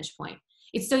correct vantage point.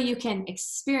 It's so you can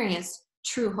experience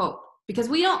true hope. Because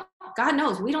God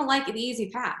knows we don't like the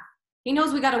easy path. He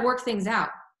knows we got to work things out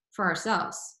for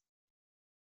ourselves.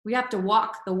 We have to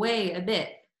walk the way a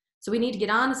bit. So we need to get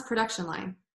on this production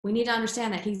line. We need to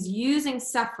understand that he's using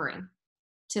suffering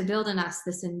to build in us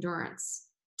this endurance,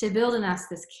 to build in us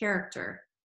this character.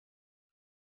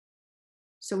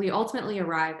 So we ultimately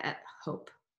arrive at hope.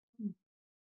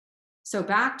 So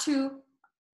back to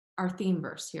our theme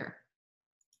verse here.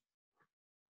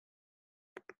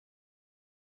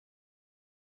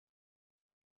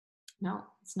 No,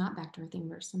 it's not back to our theme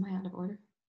verse. Am I out of order?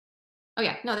 Oh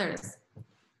yeah, no, there it is.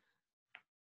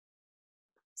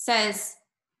 Says,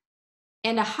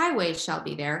 and a highway shall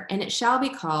be there, and it shall be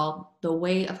called the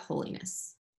way of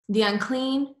holiness. The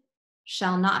unclean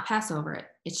shall not pass over it.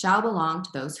 It shall belong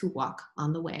to those who walk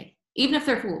on the way. Even if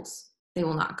they're fools, they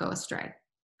will not go astray.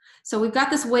 So we've got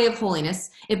this way of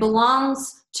holiness. It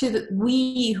belongs to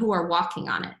we who are walking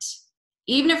on it.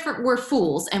 Even if we're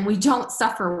fools and we don't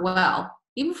suffer well,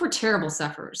 even if we're terrible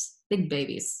sufferers, big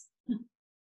babies,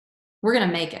 we're going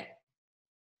to make it.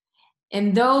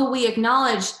 And though we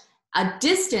acknowledge a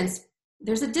distance,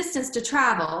 there's a distance to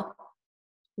travel,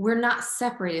 we're not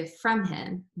separated from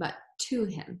him, but to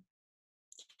him.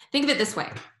 Think of it this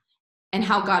way, and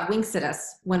how God winks at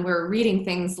us when we're reading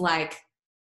things like,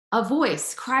 a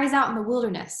voice cries out in the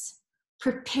wilderness,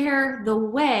 prepare the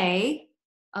way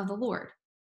of the Lord.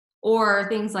 Or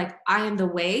things like, I am the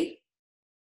way,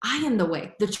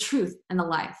 the truth, and the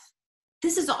life.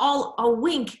 This is all a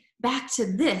wink back to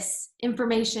this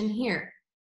information here.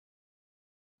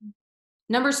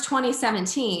 Numbers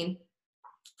 20:17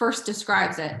 first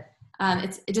describes it.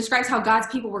 It describes how God's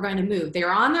people were going to move. They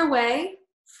were on their way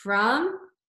from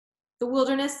the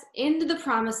wilderness into the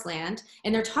promised land,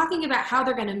 and they're talking about how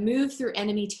they're going to move through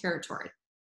enemy territory.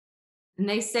 And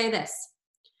they say this,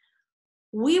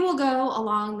 we will go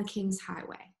along the king's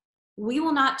highway. We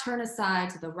will not turn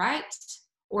aside to the right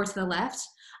or to the left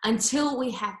until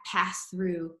we have passed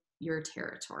through your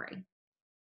territory.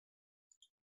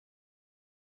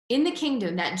 In the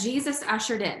kingdom that Jesus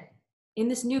ushered in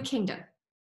this new kingdom,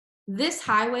 this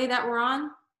highway that we're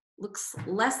on looks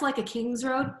less like a king's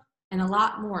road and a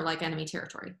lot more like enemy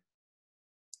territory.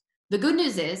 The good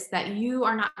news is that you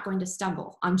are not going to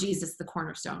stumble on Jesus, the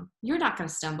cornerstone. You're not going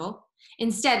to stumble.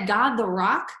 Instead, God, the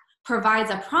rock, provides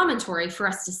a promontory for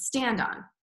us to stand on,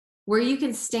 where you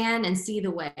can stand and see the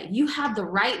way. You have the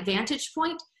right vantage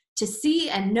point to see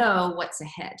and know what's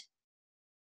ahead.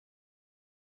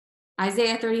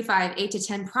 Isaiah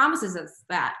 35:8-10 promises us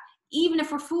that even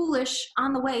if we're foolish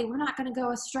on the way, we're not going to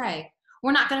go astray.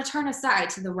 We're not going to turn aside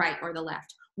to the right or the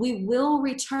left. We will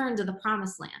return to the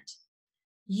promised land.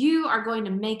 You are going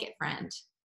to make it, friend,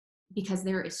 because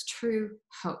there is true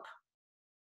hope.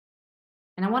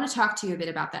 And I want to talk to you a bit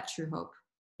about that true hope.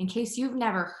 In case you've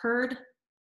never heard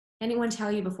anyone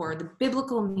tell you before, the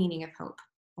biblical meaning of hope.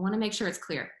 I want to make sure it's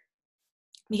clear.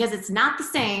 Because it's not the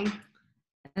same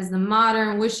as the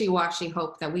modern wishy-washy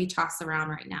hope that we toss around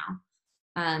right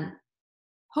now.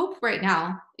 Hope right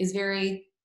now is it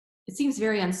seems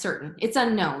very uncertain. It's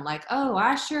unknown. Like, oh,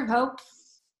 I sure hope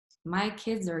my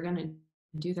kids are going to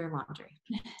do their laundry.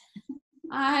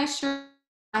 I sure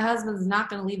my husband's not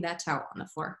going to leave that towel on the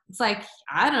floor. It's like,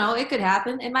 I don't know. It could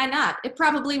happen. It might not. It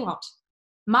probably won't.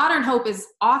 Modern hope is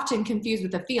often confused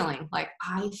with a feeling, like,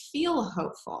 I feel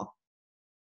hopeful.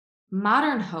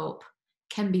 Modern hope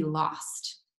can be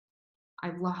lost.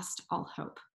 I've lost all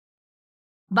hope.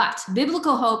 But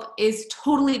biblical hope is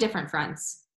totally different,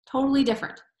 friends. Totally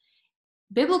different.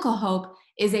 Biblical hope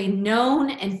is a known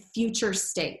and future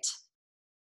state.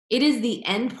 It is the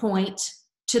end point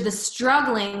to the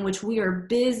struggling which we are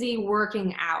busy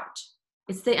working out.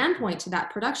 It's the end point to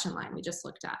that production line we just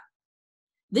looked at.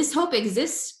 This hope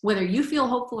exists whether you feel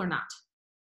hopeful or not.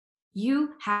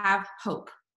 You have hope.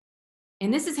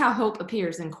 And this is how hope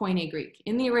appears in Koine Greek,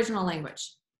 in the original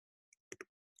language.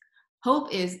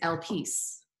 Hope is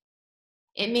elpis.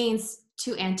 It means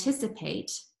to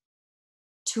anticipate,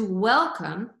 to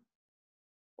welcome,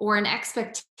 or an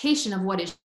expectation of what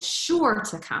is sure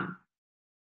to come.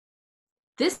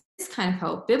 This kind of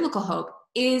hope, biblical hope,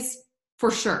 is for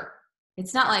sure.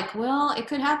 It's not like, well, it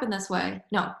could happen this way.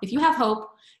 No, if you have hope,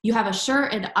 you have a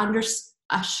sure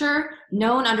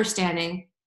known understanding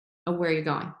of where you're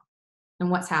going and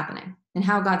what's happening and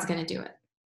how God's going to do it.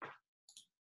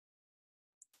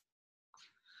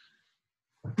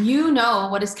 You know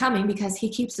what is coming because he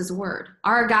keeps his word.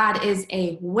 Our God is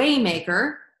a way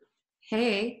maker,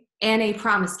 and a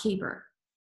promise keeper.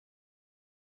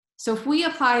 So if we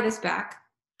apply this back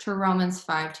to Romans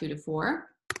 5:2-4,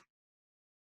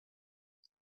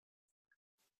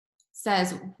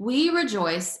 says, we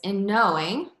rejoice in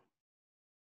knowing,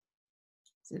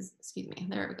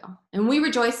 there we go. And we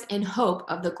rejoice in hope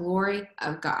of the glory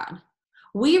of God.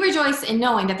 We rejoice in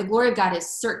knowing that the glory of God is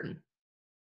certain.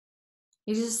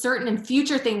 It is a certain and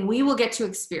future thing we will get to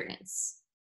experience.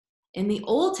 In the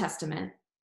Old Testament,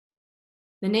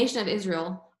 the nation of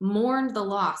Israel mourned the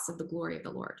loss of the glory of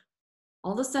the Lord.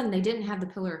 All of a sudden, they didn't have the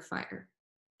pillar of fire.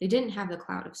 They didn't have the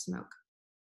cloud of smoke.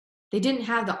 They didn't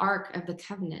have the Ark of the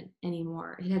Covenant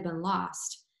anymore. It had been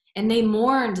lost. And they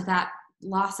mourned that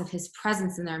loss of his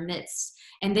presence in their midst.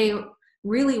 And they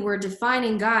really were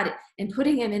defining God and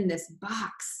putting him in this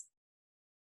box.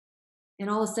 And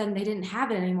all of a sudden, they didn't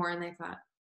have it anymore. And they thought,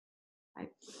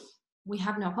 we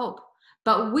have no hope.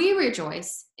 But we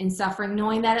rejoice in suffering,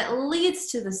 knowing that it leads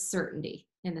to the certainty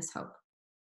in this hope.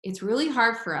 It's really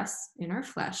hard for us in our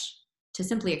flesh to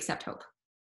simply accept hope.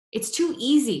 It's too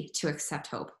easy to accept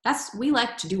hope. We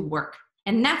like to do work.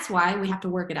 And that's why we have to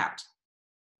work it out.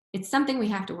 It's something we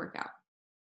have to work out.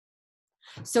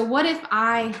 So what if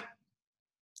I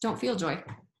don't feel joy?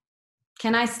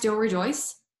 Can I still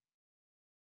rejoice?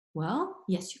 Well,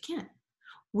 yes, you can.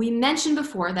 We mentioned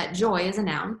before that joy is a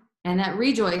noun and that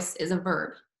rejoice is a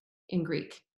verb in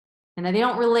Greek, and that they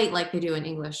don't relate like they do in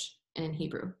English and in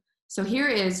Hebrew. So here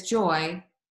is joy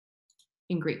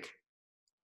in Greek.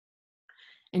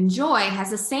 And joy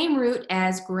has the same root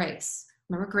as grace.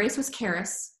 Remember, grace was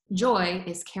charis. Joy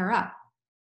is chara.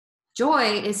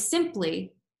 Joy is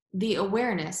simply the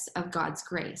awareness of God's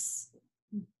grace.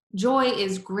 Joy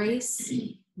is grace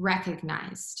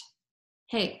recognized.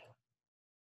 Hey,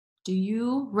 do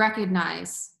you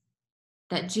recognize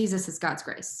that Jesus is God's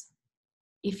grace?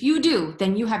 If you do,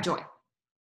 then you have joy.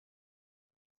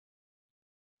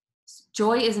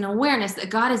 Joy is an awareness that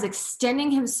God is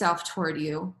extending himself toward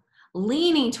you,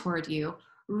 leaning toward you,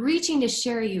 reaching to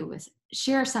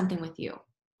share something with you.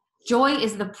 Joy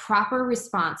is the proper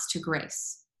response to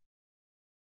grace.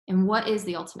 And what is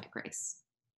the ultimate grace?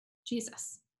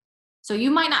 Jesus. So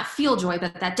you might not feel joy,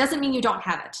 but that doesn't mean you don't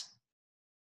have it.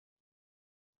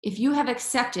 If you have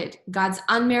accepted God's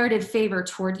unmerited favor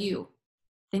toward you,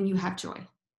 then you have joy.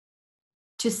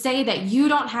 To say that you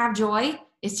don't have joy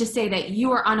is to say that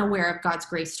you are unaware of God's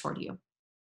grace toward you.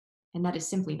 And that is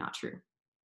simply not true.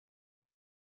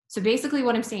 So basically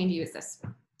what I'm saying to you is this.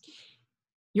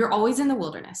 You're always in the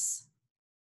wilderness.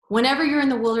 Whenever you're in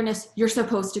the wilderness, you're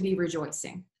supposed to be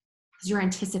rejoicing because you're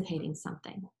anticipating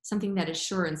something that is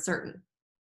sure and certain.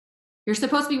 You're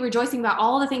supposed to be rejoicing about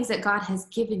all the things that God has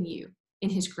given you in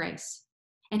his grace.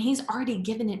 And he's already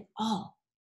given it all.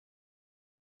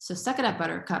 So suck it up,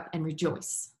 buttercup, and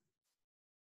rejoice.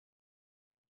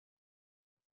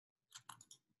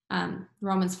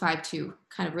 Romans 5:2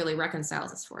 kind of really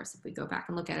reconciles this for us if we go back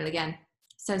and look at it again. It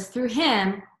says, through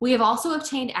him, we have also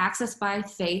obtained access by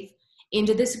faith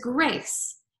into this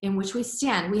grace in which we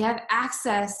stand. We have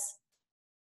access.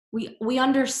 We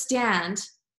understand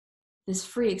this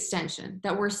free extension,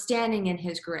 that we're standing in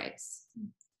his grace.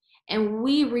 and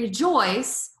we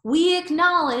rejoice, we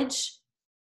acknowledge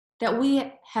that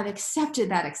we have accepted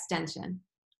that extension.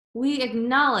 We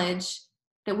acknowledge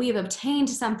that we have obtained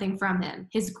something from him,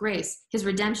 his grace, his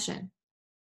redemption.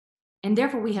 And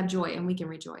therefore we have joy and we can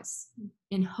rejoice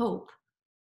in hope,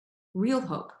 real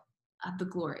hope of the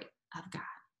glory of God.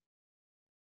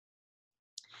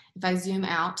 If I zoom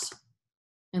out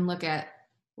and look at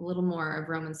a little more of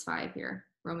Romans 5 here,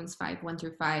 Romans 5, 1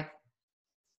 through 5,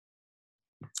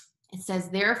 it says,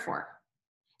 therefore,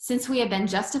 since we have been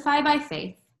justified by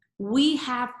faith, we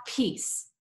have peace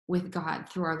with God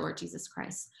through our Lord Jesus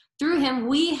Christ. Through him,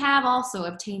 we have also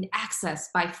obtained access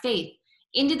by faith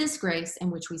into this grace in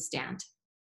which we stand.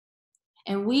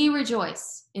 And we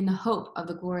rejoice in the hope of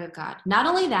the glory of God. Not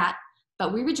only that,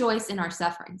 but we rejoice in our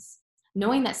sufferings,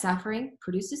 knowing that suffering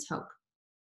produces hope.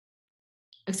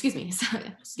 Excuse me,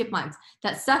 skip lines.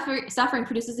 That suffering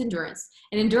produces endurance,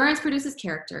 and endurance produces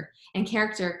character, and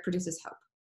character produces hope.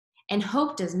 And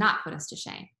hope does not put us to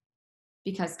shame,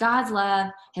 because God's love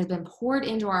has been poured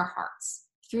into our hearts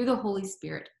through the Holy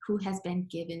Spirit who has been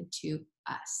given to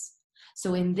us.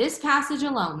 So in this passage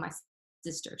alone, my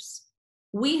sisters,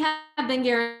 we have been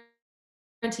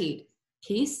guaranteed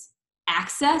peace,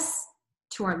 access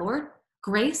to our Lord,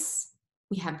 grace.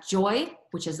 We have joy,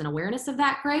 which is an awareness of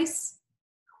that grace.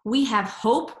 We have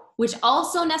hope, which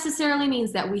also necessarily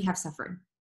means that we have suffering.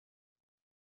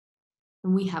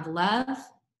 And we have love,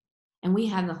 and we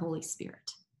have the Holy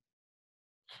Spirit.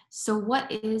 So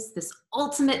what is this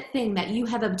ultimate thing that you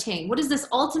have obtained? What is this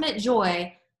ultimate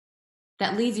joy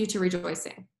that leads you to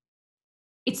rejoicing?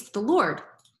 It's the Lord.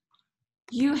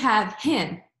 You have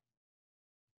him.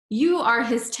 You are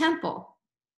his temple.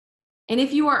 And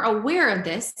if you are aware of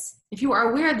this, if you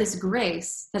are aware of this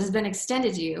grace that has been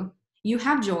extended to you, you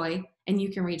have joy and you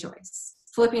can rejoice.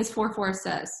 Philippians 4:4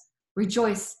 says,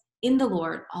 rejoice in the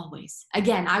Lord always.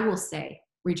 Again, I will say,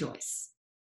 rejoice.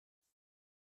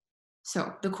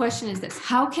 So the question is this: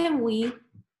 how can we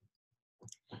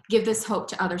give this hope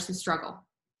to others who struggle?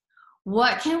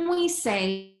 What can we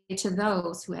say to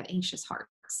those who have anxious hearts?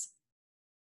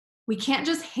 We can't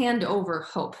just hand over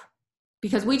hope,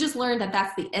 because we just learned that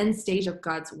that's the end stage of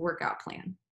God's workout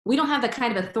plan. We don't have the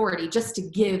kind of authority just to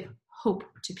give hope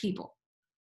to people.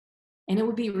 And it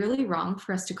would be really wrong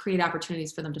for us to create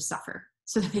opportunities for them to suffer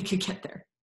so that they could get there.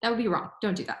 That would be wrong.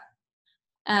 Don't do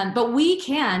that. But we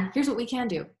can, here's what we can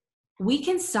do. We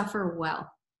can suffer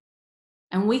well,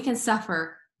 and we can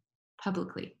suffer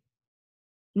publicly,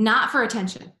 not for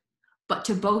attention, but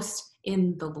to boast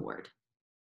in the Lord.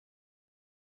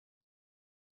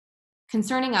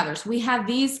 Concerning others, we have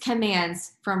these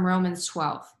commands from Romans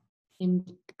 12.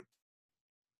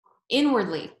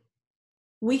 Inwardly,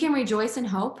 we can rejoice in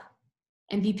hope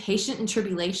and be patient in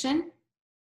tribulation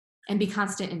and be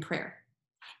constant in prayer.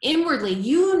 Inwardly,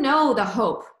 you know the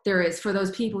hope there is for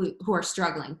those people who are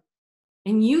struggling,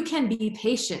 and you can be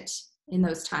patient in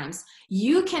those times.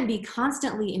 You can be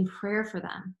constantly in prayer for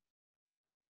them.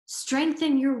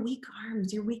 Strengthen your weak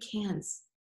arms, your weak hands.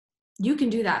 You can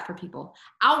do that for people.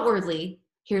 Outwardly,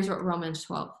 here's what Romans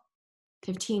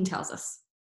 12:15 tells us.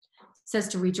 It says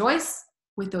to rejoice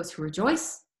with those who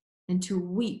rejoice and to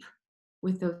weep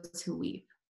with those who weep.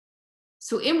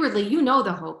 So inwardly, you know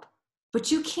the hope,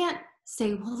 but you can't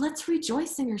say, well, let's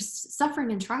rejoice in your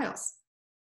suffering and trials.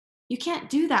 You can't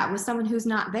do that with someone who's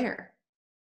not there.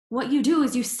 What you do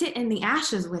is you sit in the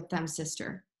ashes with them,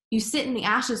 sister. You sit in the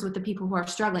ashes with the people who are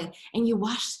struggling, and you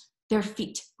wash their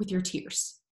feet with your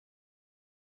tears.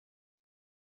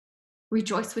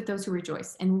 Rejoice with those who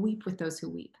rejoice and weep with those who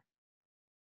weep.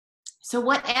 So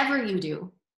whatever you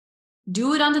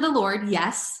do it unto the Lord,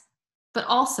 yes, but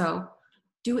also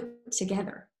do it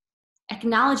together,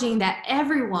 acknowledging that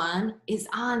everyone is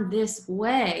on this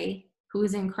way who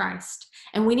is in Christ,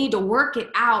 and we need to work it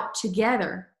out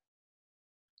together.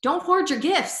 Don't hoard your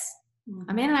gifts.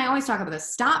 Amanda and I always talk about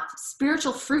this. Stop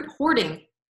spiritual fruit hoarding,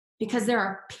 because there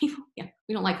are people,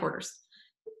 we don't like hoarders.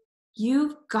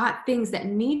 You've got things that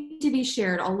need to be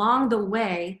shared along the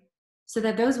way so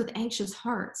that those with anxious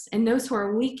hearts and those who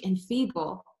are weak and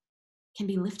feeble can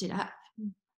be lifted up.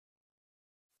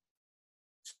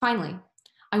 Finally,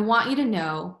 I want you to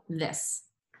know this.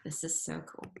 This is so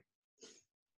cool.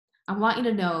 I want you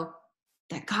to know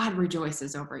that God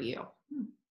rejoices over you.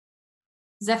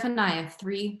 Zephaniah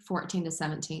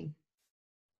 3:14-17.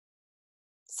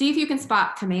 See if you can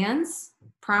spot commands,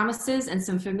 promises, and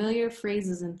some familiar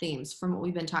phrases and themes from what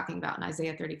we've been talking about in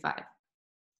Isaiah 35.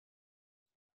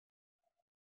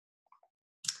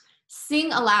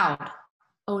 Sing aloud,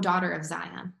 O daughter of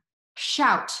Zion.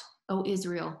 Shout, O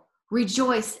Israel.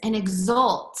 Rejoice and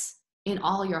exult in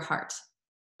all your heart,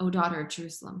 O daughter of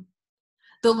Jerusalem.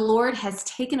 The Lord has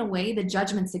taken away the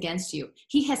judgments against you.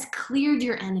 He has cleared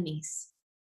your enemies.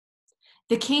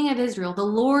 The King of Israel, the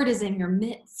Lord, is in your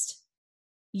midst.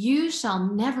 You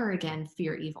shall never again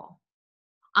fear evil.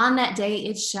 On that day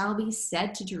it shall be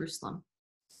said to Jerusalem,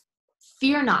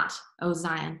 fear not, O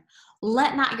Zion.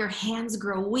 Let not your hands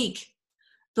grow weak.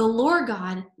 The Lord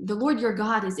your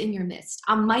God is in your midst,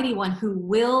 a mighty one who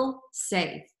will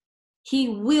save. He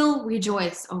will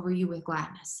rejoice over you with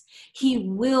gladness. He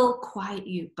will quiet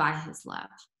you by his love.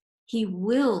 He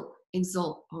will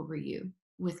exult over you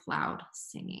with loud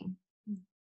singing.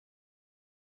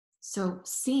 So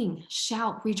sing,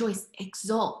 shout, rejoice,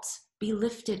 exult, be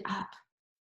lifted up.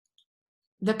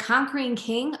 The conquering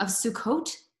king of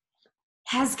Sukkot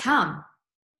has come.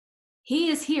 He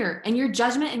is here, and your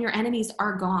judgment and your enemies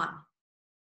are gone.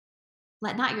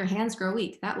 Let not your hands grow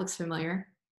weak. That looks familiar.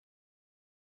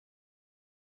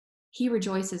 He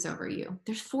rejoices over you.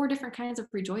 There's 4 different kinds of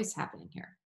rejoice happening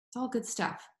here. It's all good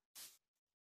stuff.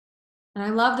 And I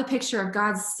love the picture of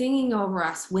God singing over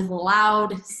us with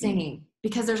loud singing,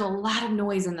 because there's a lot of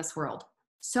noise in this world.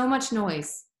 So much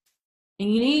noise.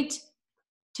 And you need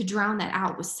to drown that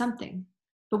out with something,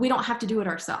 but we don't have to do it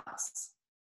ourselves.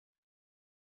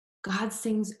 God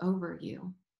sings over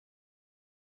you.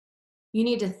 You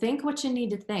need to think what you need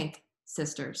to think,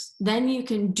 sisters. Then you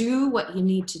can do what you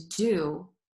need to do,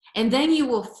 and then you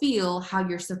will feel how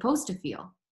you're supposed to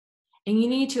feel. And you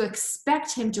need to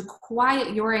expect him to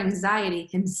quiet your anxiety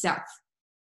himself.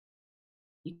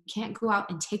 You can't go out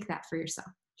and take that for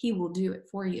yourself. He will do it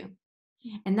for you.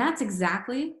 And that's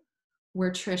exactly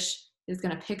where Trish is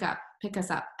going to pick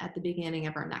us up at the beginning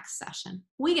of our next session.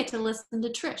 We get to listen to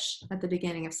Trish at the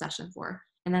beginning of session 4,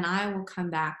 and then I will come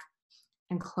back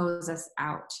and close us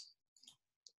out.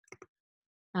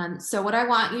 So what I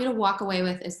want you to walk away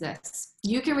with is this.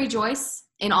 You can rejoice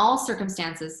in all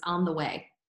circumstances on the way,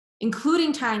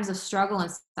 including times of struggle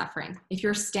and suffering, if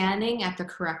you're standing at the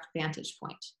correct vantage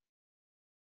point.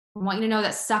 I want you to know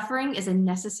that suffering is a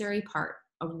necessary part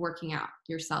of working out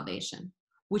your salvation,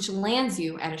 which lands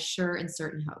you at a sure and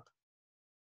certain hope.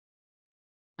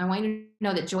 I want you to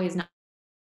know that joy is not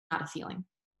a feeling.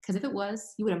 Because if it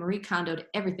was, you would have Marie Kondoed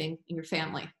everything in your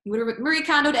family. You would have Marie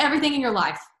Kondoed everything in your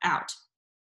life out.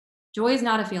 Joy is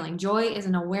not a feeling. Joy is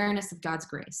an awareness of God's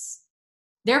grace.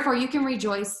 Therefore, you can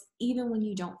rejoice even when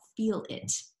you don't feel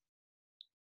it.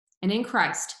 And in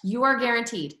Christ, you are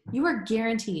guaranteed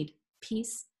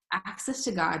peace, access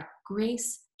to God,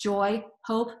 grace, joy,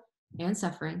 hope, and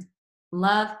suffering,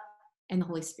 love, and the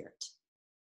Holy Spirit.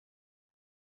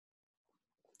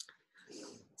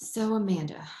 So,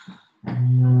 Amanda,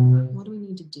 what do we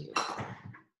need to do?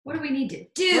 What do we need to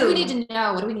do? What do we need to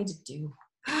know? What do we need to do?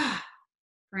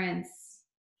 Friends,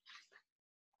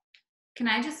 can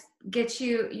I just get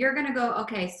you, you're going to go,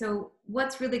 okay, so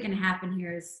what's really going to happen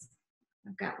here is,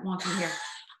 I've got wonky here.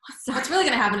 What's really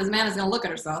going to happen is Amanda's going to look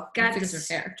at herself. Got fix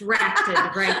her hair. distracted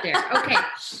right there. Okay.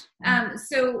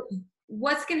 So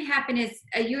what's going to happen is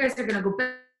you guys are going to go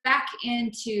back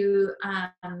into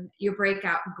your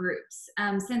breakout groups.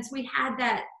 Since we had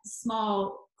that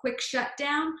small quick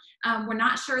shutdown, we're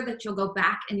not sure that you'll go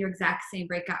back in your exact same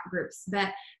breakout groups. But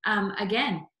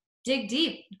again, dig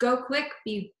deep, go quick,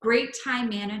 be great time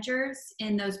managers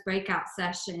in those breakout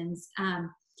sessions.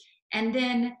 And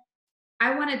then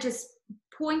I want to just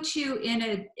point you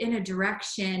in a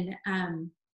direction.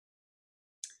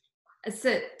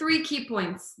 So 3 key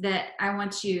points that I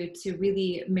want you to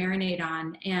really marinate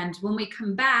on. And when we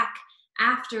come back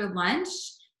after lunch,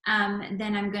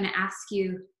 then I'm going to ask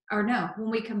you, or no, when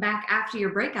we come back after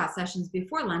your breakout sessions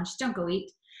before lunch, don't go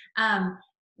eat.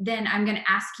 Then I'm going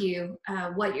to ask you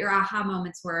what your aha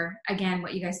moments were. Again,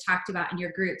 what you guys talked about in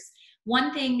your groups.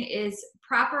 One thing is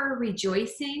proper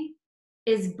rejoicing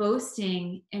is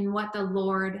boasting in what the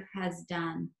Lord has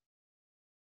done.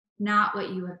 Not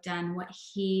what you have done, what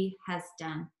he has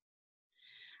done.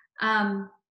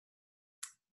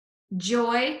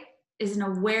 Joy is an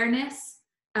awareness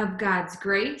of God's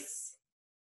grace.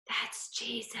 That's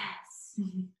Jesus.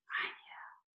 Mm-hmm.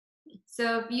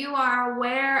 So if you are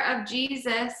aware of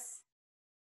Jesus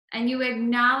and you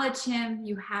acknowledge him,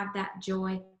 you have that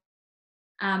joy.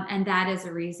 And that is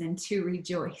a reason to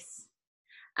rejoice.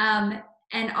 And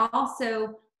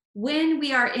also, when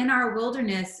we are in our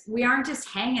wilderness, we aren't just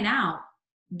hanging out,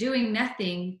 doing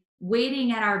nothing,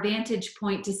 waiting at our vantage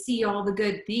point to see all the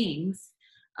good things.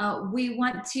 We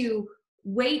want to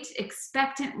wait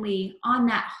expectantly on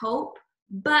that hope,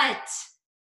 but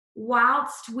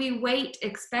whilst we wait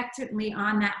expectantly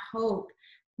on that hope,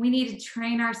 we need to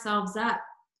train ourselves up.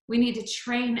 We need to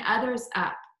train others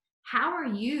up. How are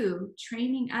you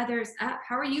training others up?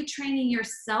 How are you training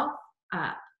yourself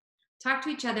up talk to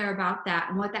each other about that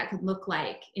and what that could look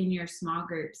like in your small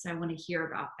groups. I want to hear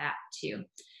about that too.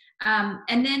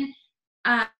 And then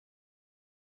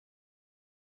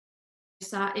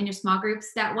in your small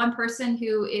groups, that one person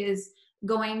who is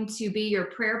going to be your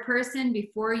prayer person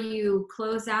before you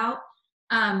close out,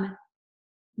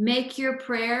 make your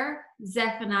prayer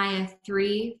Zephaniah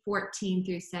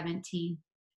 3:14-17.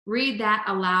 Read that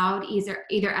aloud,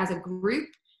 either as a group.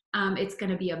 It's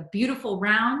going to be a beautiful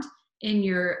round in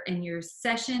your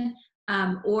session,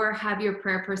 or have your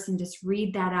prayer person just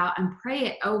read that out and pray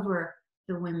it over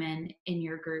the women in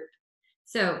your group.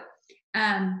 So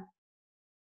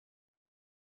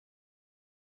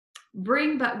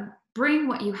bring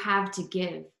what you have to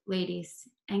give, ladies,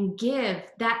 and give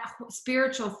that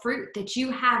spiritual fruit that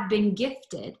you have been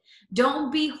gifted.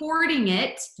 Don't be hoarding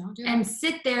it and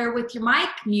sit there with your mic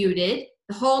muted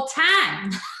the whole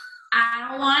time. I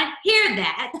don't want to hear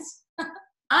that.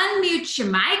 Unmute your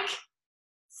mic.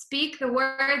 Speak the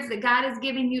words that God has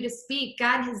given you to speak.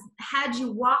 God has had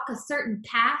you walk a certain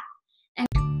path.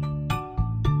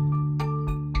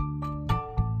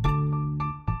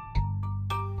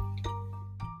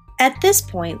 At this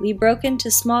point, we broke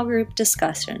into small group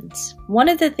discussions. One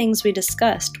of the things we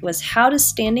discussed was how does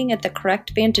standing at the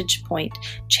correct vantage point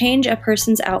change a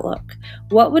person's outlook?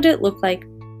 What would it look like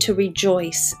to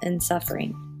rejoice in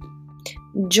suffering?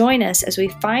 Join us as we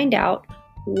find out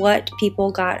what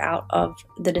people got out of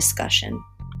the discussion.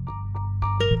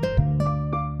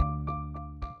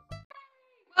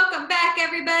 Welcome back,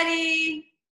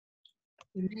 everybody.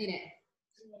 We made it.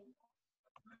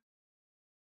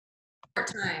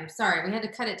 Time. Sorry, we had to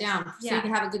cut it down so you could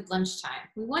have a good lunchtime.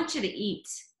 We want you to eat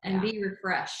and be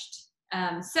refreshed.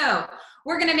 So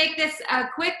we're going to make this a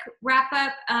quick wrap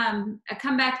up, a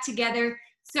comeback together.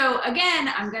 So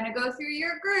again, I'm going to go through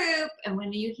your group, and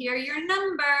when you hear your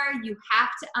number, you have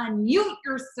to unmute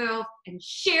yourself and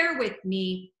share with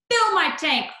me. Fill my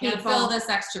tank, people. Fill this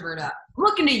extrovert up.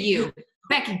 Looking at you,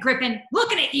 Becky Griffin,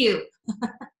 looking at you.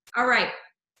 All right.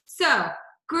 So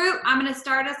group, I'm going to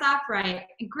start us off right.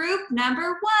 Group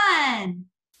number 1.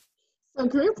 So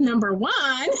group number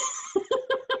 1,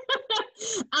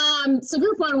 so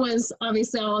group 1 was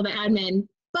obviously all the admin,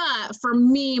 but for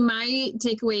me, my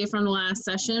takeaway from the last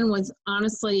session was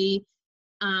honestly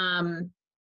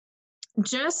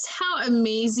just how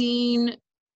amazing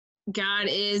God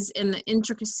is in the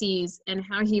intricacies and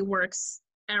how he works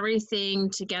everything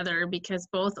together, because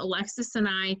both Alexis and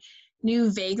I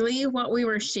knew vaguely what we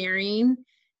were sharing,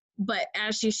 but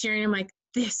as she's sharing, I'm like,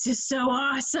 this is so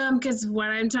awesome, because what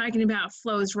I'm talking about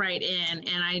flows right in,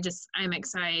 and I'm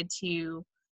excited to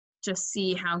just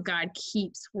see how God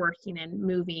keeps working and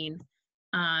moving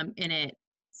in it.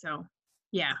 So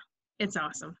yeah, it's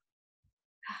awesome.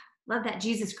 Love that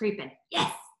Jesus creeping.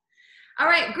 Yes. All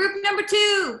right, group number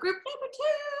 2. Group number 2.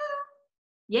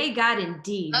 Yay, God,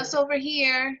 indeed. Us over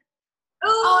here.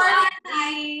 Oh,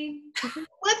 hi.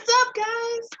 What's up,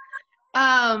 guys?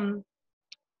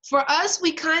 For us,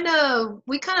 we kind of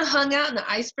hung out in the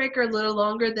icebreaker a little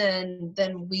longer than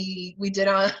we did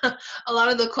on a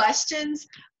lot of the questions.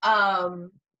 But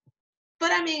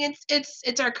I mean,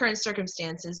 it's our current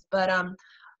circumstances. But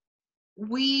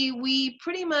we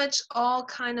pretty much all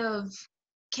kind of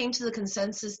came to the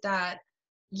consensus that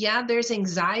yeah, there's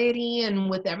anxiety and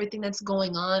with everything that's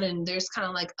going on, and there's kind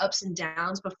of like ups and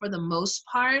downs. But for the most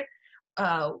part,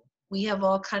 we have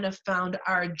all kind of found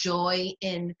our joy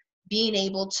in being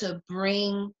able to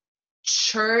bring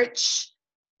church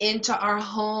into our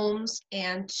homes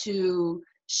and to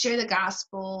share the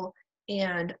gospel,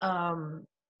 and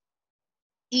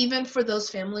even for those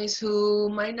families who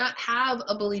might not have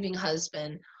a believing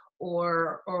husband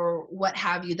or what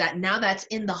have you, that now that's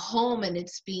in the home and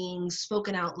it's being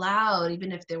spoken out loud,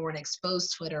 even if they weren't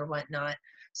exposed to it or whatnot.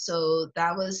 So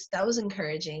that was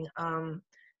encouraging.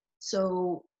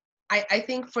 So I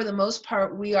think for the most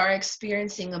part, we are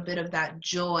experiencing a bit of that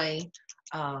joy,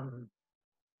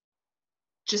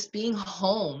 just being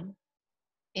home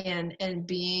and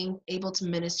being able to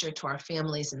minister to our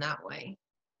families in that way.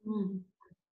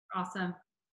 Awesome.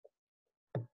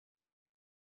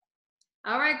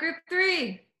 All right, group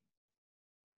 3.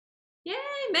 Yay,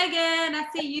 Megan, I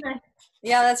see you.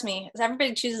 Yeah, that's me.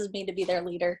 Everybody chooses me to be their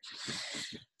leader.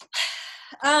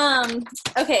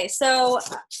 Okay, so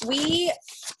we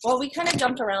kind of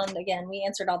jumped around again. We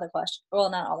answered all the questions.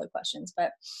 Well, not all the questions,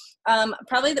 but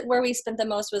probably where we spent the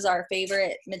most was our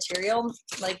favorite material,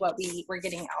 like what we were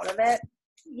getting out of it.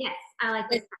 Yes, I like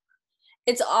this.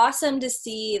 It's awesome to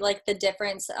see like the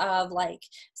difference of like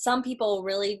some people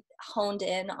really honed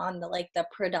in on the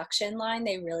production line.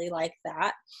 They really like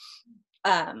that.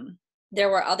 there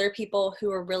were other people who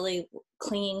were really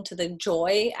clinging to the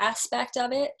joy aspect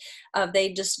of it, of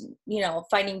they just, you know,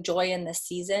 finding joy in this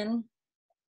season.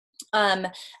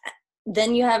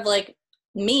 Then you have like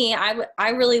me, I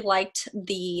really liked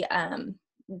the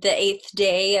 8th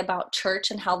day about church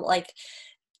and how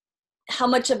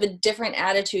much of a different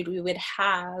attitude we would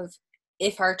have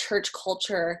if our church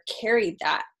culture carried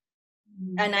that.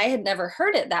 And I had never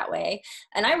heard it that way,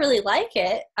 and I really like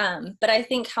it. But I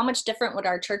think how much different would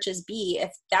our churches be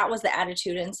if that was the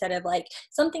attitude instead of like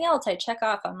something else I check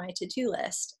off on my to-do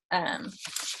list. And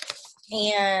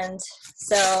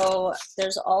so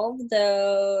there's all of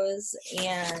those,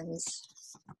 and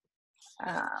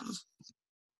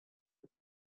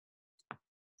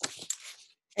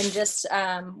just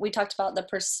we talked about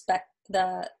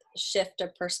the shift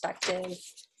of perspective.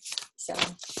 So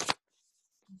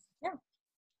yeah.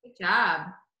 Good job.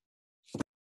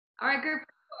 All right, group.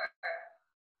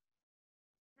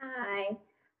 Hi.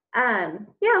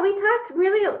 Yeah, we talked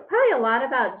probably a lot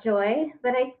about joy,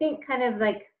 but I think kind of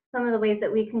like some of the ways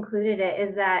that we concluded it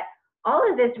is that all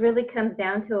of this really comes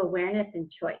down to awareness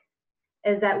and choice.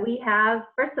 Is that we have,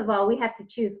 first of all, we have to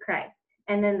choose Christ.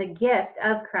 And then the gift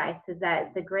of Christ is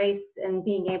that the grace and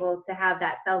being able to have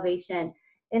that salvation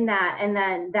in that, and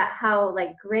then that how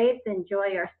like grace and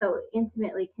joy are so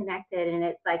intimately connected. And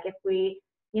it's like if we,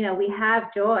 you know, we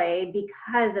have joy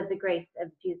because of the grace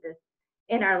of Jesus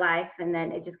in our life, and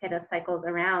then it just kind of cycles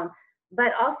around.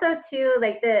 But also too,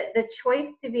 like the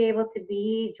choice to be able to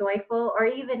be joyful, or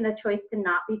even the choice to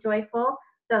not be joyful,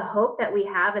 the hope that we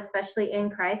have, especially in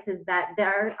Christ, is that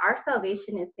our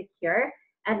salvation is secure,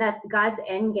 and that God's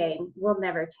end game will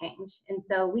never change. And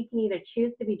so we can either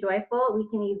choose to be joyful, we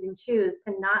can even choose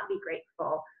to not be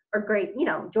grateful or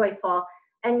joyful.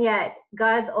 And yet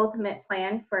God's ultimate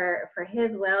plan for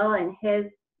his will and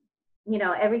his, you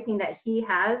know, everything that he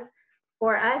has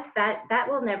for us, that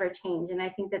will never change. And I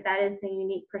think that is the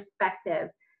unique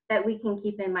perspective that we can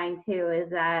keep in mind too,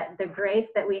 is that the grace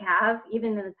that we have,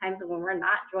 even in the times when we're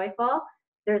not joyful,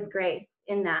 there's grace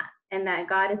in that, and that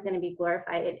God is going to be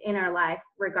glorified in our life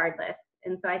regardless.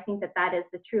 And so I think that is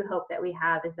the true hope that we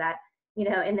have, is that, you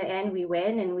know, in the end we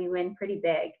win, and we win pretty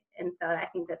big. And so I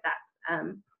think that's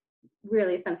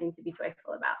really something to be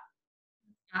joyful about.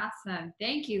 Awesome.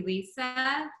 Thank you,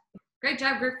 Lisa. Great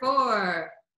job, group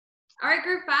 4. All right,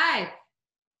 group 5.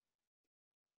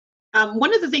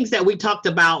 One of the things that we talked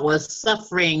about was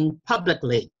suffering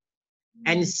publicly.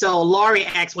 And so Laurie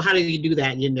asked, well, how do you do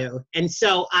that, you know? And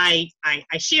so I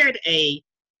shared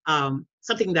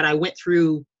something that I went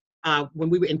through when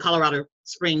we were in Colorado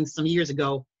Springs some years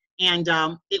ago. And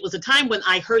it was a time when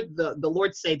I heard the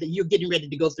Lord say that you're getting ready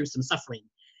to go through some suffering.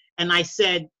 And I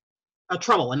said,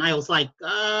 trouble. And I was like,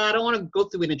 I don't want to go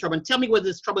through any trouble. And tell me where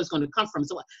this trouble is going to come from.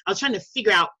 So I was trying to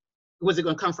figure out, was it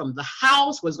going to come from the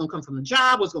house? Was it going to come from the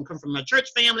job? Was it going to come from my church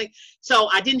family? So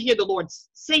I didn't hear the Lord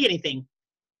say anything.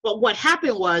 But what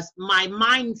happened was my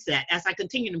mindset, as I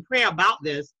continued in prayer about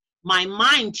this, my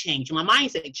mind changed, my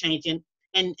mindset changed. And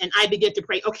I began to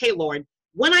pray, okay, Lord,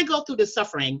 when I go through this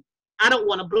suffering, I don't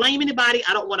want to blame anybody.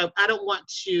 I don't want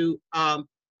to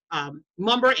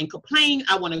mumble and complain.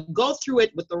 I want to go through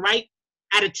it with the right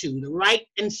attitude, right?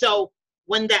 And so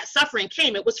when that suffering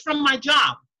came, it was from my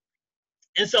job.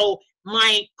 And so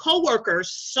my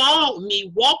coworkers saw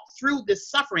me walk through this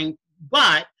suffering,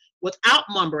 but without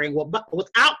mumbling,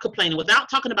 without complaining, without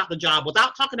talking about the job,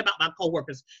 without talking about my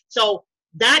coworkers. So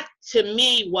that to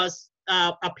me was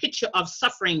a picture of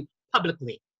suffering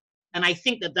publicly. And I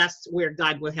think that that's where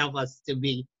God will help us to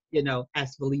be, you know,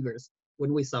 as believers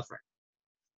when we suffer.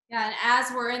 Yeah, and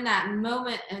as we're in that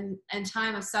moment and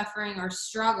time of suffering or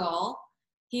struggle,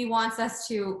 he wants us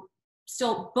to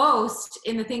still boast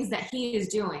in the things that he is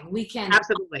doing. We can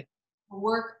absolutely the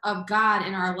work of God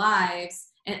in our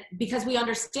lives, and because we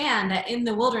understand that in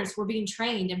the wilderness we're being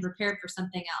trained and prepared for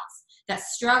something else. That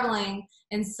struggling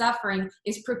and suffering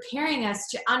is preparing us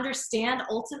to understand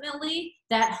ultimately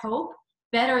that hope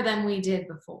better than we did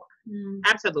before.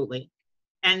 Absolutely.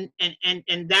 And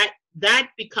that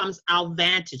becomes our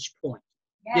vantage point.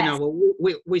 Yes. You know,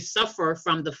 we suffer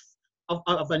from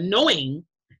of a knowing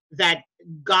that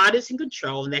God is in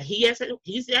control and that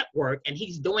he's at work and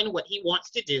he's doing what he wants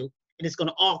to do, and it's going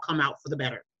to all come out for the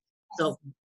better. So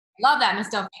love that, Miss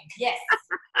Delphine. Yes.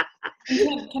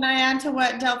 Can I add to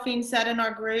what Delphine said in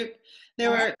our group?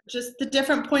 There were just the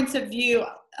different points of view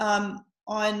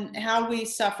on how we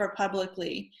suffer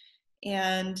publicly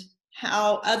and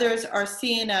how others are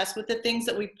seeing us with the things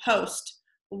that we post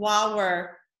while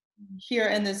we're here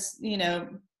in this, you know,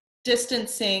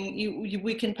 distancing.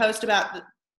 We can post about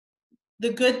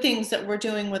the good things that we're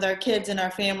doing with our kids and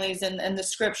our families and the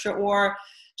scripture, or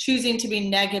choosing to be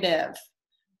negative,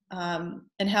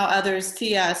 and how others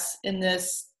see us in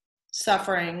this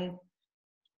suffering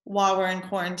while we're in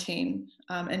quarantine,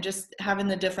 and just having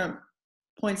the different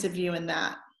points of view in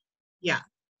that. Yeah.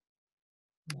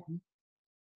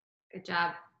 Good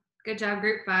job. Good job,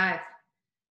 group 5.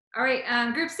 All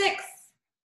right, group 6.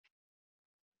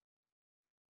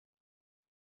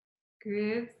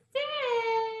 Group 6.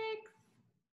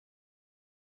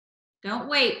 Don't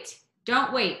wait.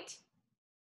 Don't wait.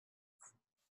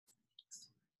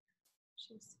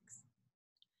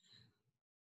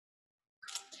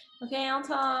 Okay, I'll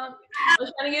talk. I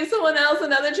was trying to give someone else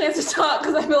another chance to talk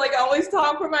because I feel like I always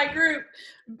talk for my group.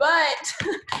 But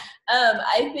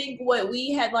I think what we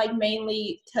had like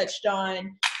mainly touched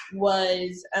on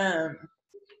was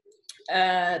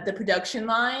the production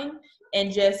line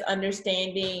and just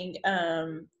understanding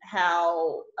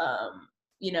how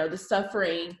the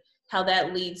suffering, how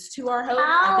that leads to our hope.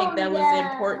 I think that was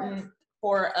important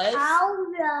for us.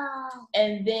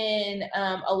 And then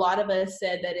a lot of us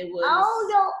said that it was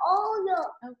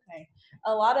okay.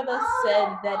 A lot of us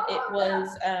said that it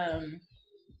was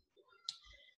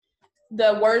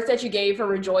the words that you gave for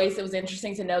rejoice. It was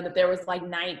interesting to know that there was like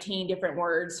 19 different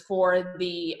words for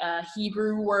the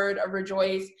Hebrew word of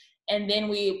rejoice. And then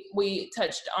we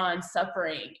touched on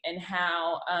suffering and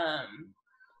how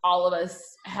all of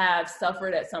us have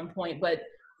suffered at some point, but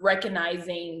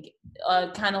recognizing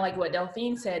kind of like what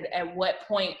Delphine said, at what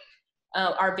point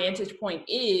our vantage point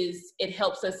is, it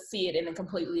helps us see it in a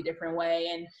completely different way.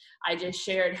 And I just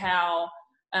shared how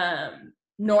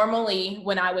normally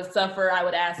when I would suffer, I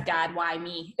would ask God, why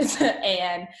me?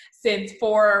 And since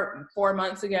four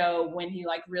months ago when he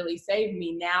like really saved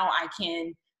me, now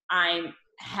I'm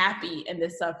happy in the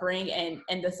suffering,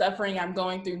 and the suffering I'm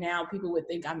going through now, people would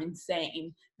think I'm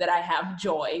insane that I have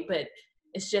joy, but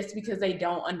it's just because they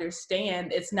don't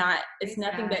understand. It's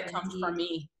nothing that comes from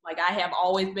me. Like, I have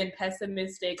always been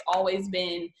pessimistic, always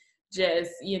been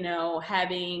just,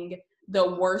 having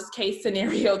the worst case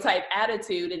scenario type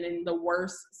attitude. And in the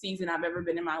worst season I've ever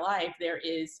been in my life, there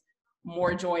is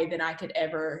more joy than I could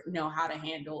ever know how to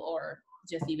handle or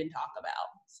just even talk about.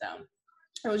 So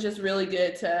it was just really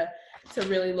good to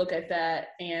really look at that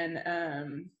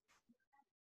and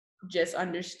just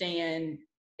understand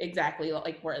exactly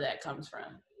like where that comes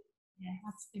from. Yeah,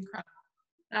 that's incredible.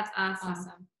 That's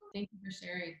awesome. Thank you for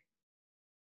sharing.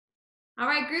 All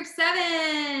right, group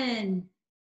 7.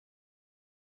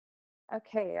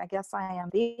 Okay, I guess I am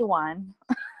the one.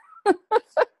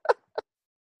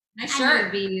 Nice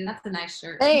shirt. That's a nice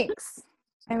shirt. Thanks.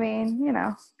 I mean,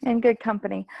 in good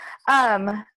company.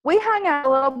 We hung out a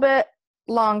little bit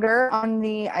longer on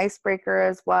the icebreaker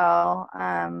as well.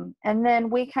 And then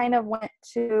we kind of went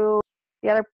to the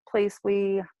other place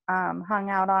we hung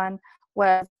out on.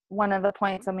 Was one of the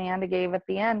points Amanda gave at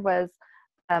the end was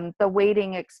the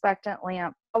waiting expectantly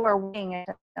on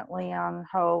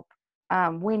hope.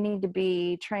 We need to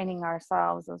be training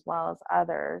ourselves as well as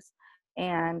others.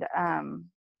 And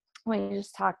we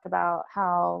just talked about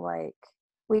how like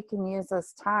we can use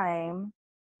this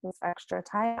extra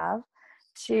time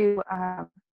to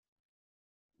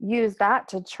use that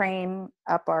to train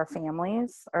up our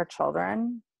families, our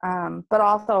children, but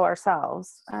also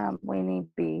ourselves. We need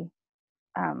to be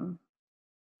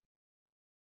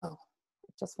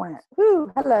it just went,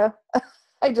 whoo, hello.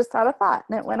 I just had a thought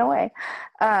and it went away.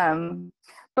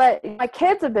 But my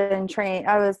kids have been trained.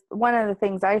 One of the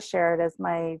things I shared is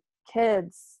my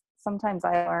kids, sometimes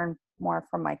I learn more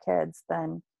from my kids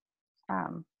than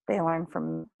they learn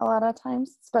from a lot of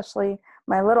times, especially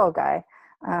my little guy,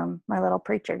 my little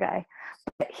preacher guy.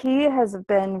 But he has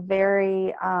been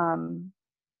very,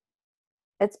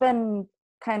 it's been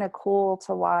kind of cool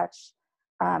to watch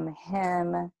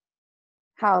him,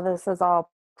 how this is all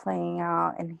playing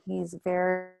out, and he's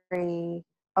very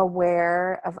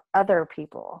aware of other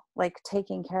people, like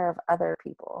taking care of other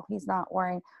people. He's not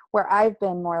worrying, where I've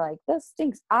been more like, this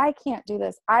stinks, I can't do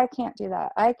this, I can't do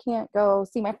that, I can't go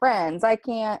see my friends, I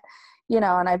can't,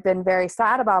 and I've been very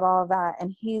sad about all of that,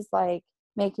 and he's like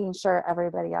making sure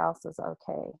everybody else is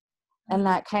okay. And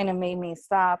that kind of made me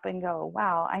stop and go,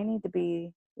 wow, I need to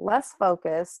be less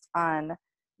focused on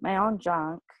my own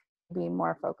junk, be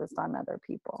more focused on other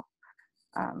people.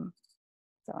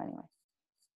 So anyway,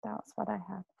 that was what I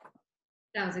had.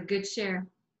 That was a good share.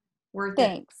 Worth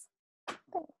Thanks. it.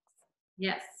 Thanks.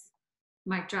 Yes.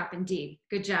 Mic drop indeed.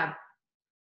 Good job.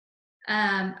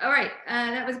 All right.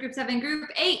 That was group 7. Group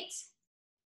 8.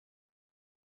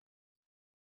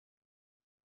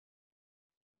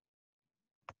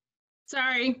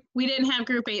 Sorry, we didn't have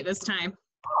group 8 this time.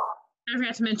 I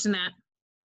forgot to mention that.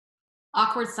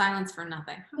 Awkward silence for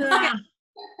nothing. Yeah.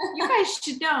 You guys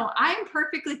should know I'm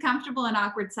perfectly comfortable in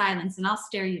awkward silence, and I'll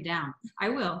stare you down. I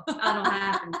will. That'll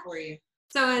happen for you.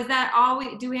 So is that all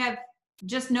do we have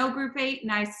just no group 8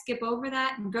 and I skip over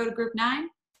that and go to group 9?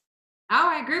 All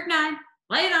right, group 9,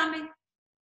 lay it on me.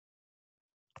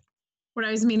 What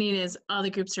I was meaning is all the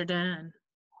groups are done.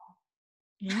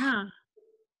 Yeah.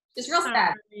 Just real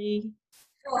sad. Sorry.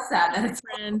 Real sad that it's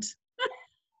Friend.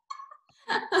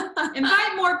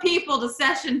 Invite more people to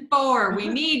session 4. We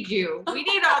need you. We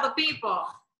need all the people.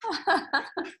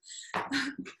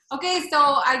 Okay,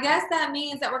 so I guess that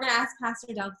means that we're going to ask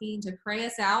Pastor Delphine to pray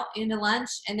us out into lunch,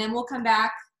 and then we'll come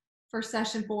back for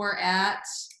session 4 at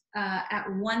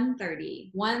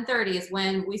 1:30. 1:30 is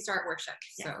when we start worship.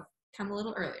 Yes. So come a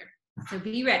little earlier. So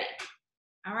be ready.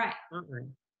 All right. All right.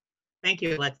 Thank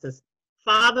you, Alexis.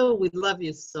 Father, we love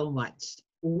you so much.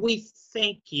 We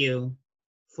thank you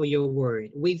for your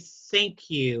word. We thank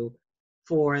you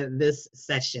for this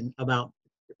session about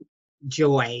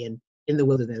joy and in the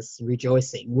wilderness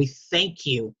rejoicing. We thank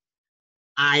you.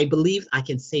 I believe I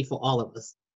can say for all of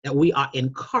us that we are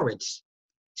encouraged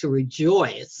to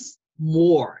rejoice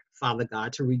more, Father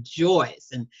God, to rejoice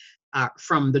and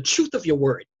from the truth of your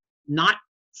word, not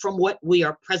from what we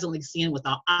are presently seeing with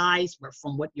our eyes, but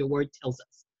from what your word tells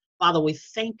us. Father, we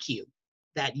thank you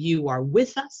that you are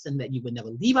with us and that you would never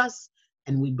leave us.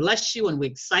 And we bless you, and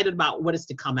we're excited about what is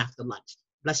to come after lunch.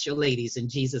 Bless your ladies in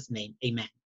Jesus' name. Amen.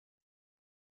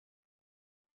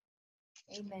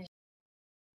 Amen.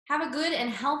 Have a good and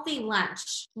healthy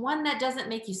lunch, one that doesn't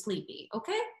make you sleepy,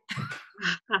 okay?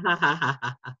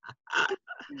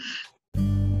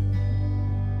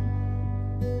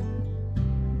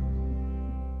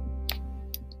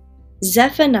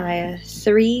 Zephaniah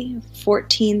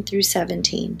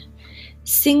 3:14-17.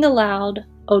 Sing aloud,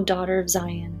 O daughter of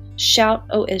Zion. Shout,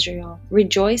 O Israel.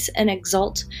 Rejoice and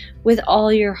exult with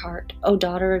all your heart, O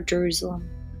daughter of Jerusalem.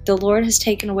 The Lord has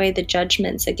taken away the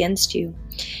judgments against you.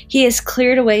 He has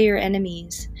cleared away your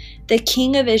enemies. The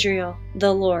King of Israel,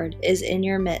 the Lord, is in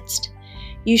your midst.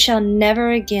 You shall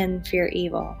never again fear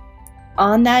evil.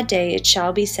 On that day it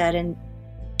shall be said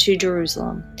to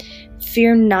Jerusalem,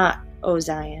 Fear not, O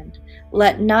Zion.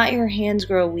 Let not your hands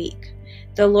grow weak.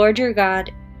 The Lord your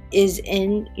God is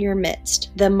in your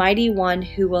midst, the mighty one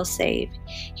who will save.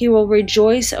 He will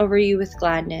rejoice over you with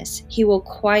gladness. He will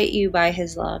quiet you by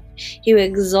his love. He will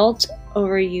exult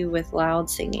over you with loud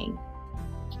singing.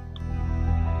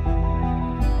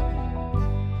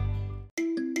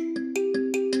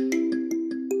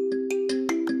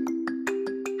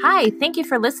 Hi, thank you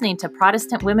for listening to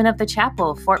Protestant Women of the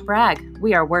Chapel, Fort Bragg.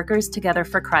 We are workers together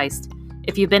for Christ.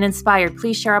 If you've been inspired,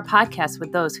 please share our podcast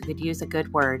with those who could use a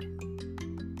good word.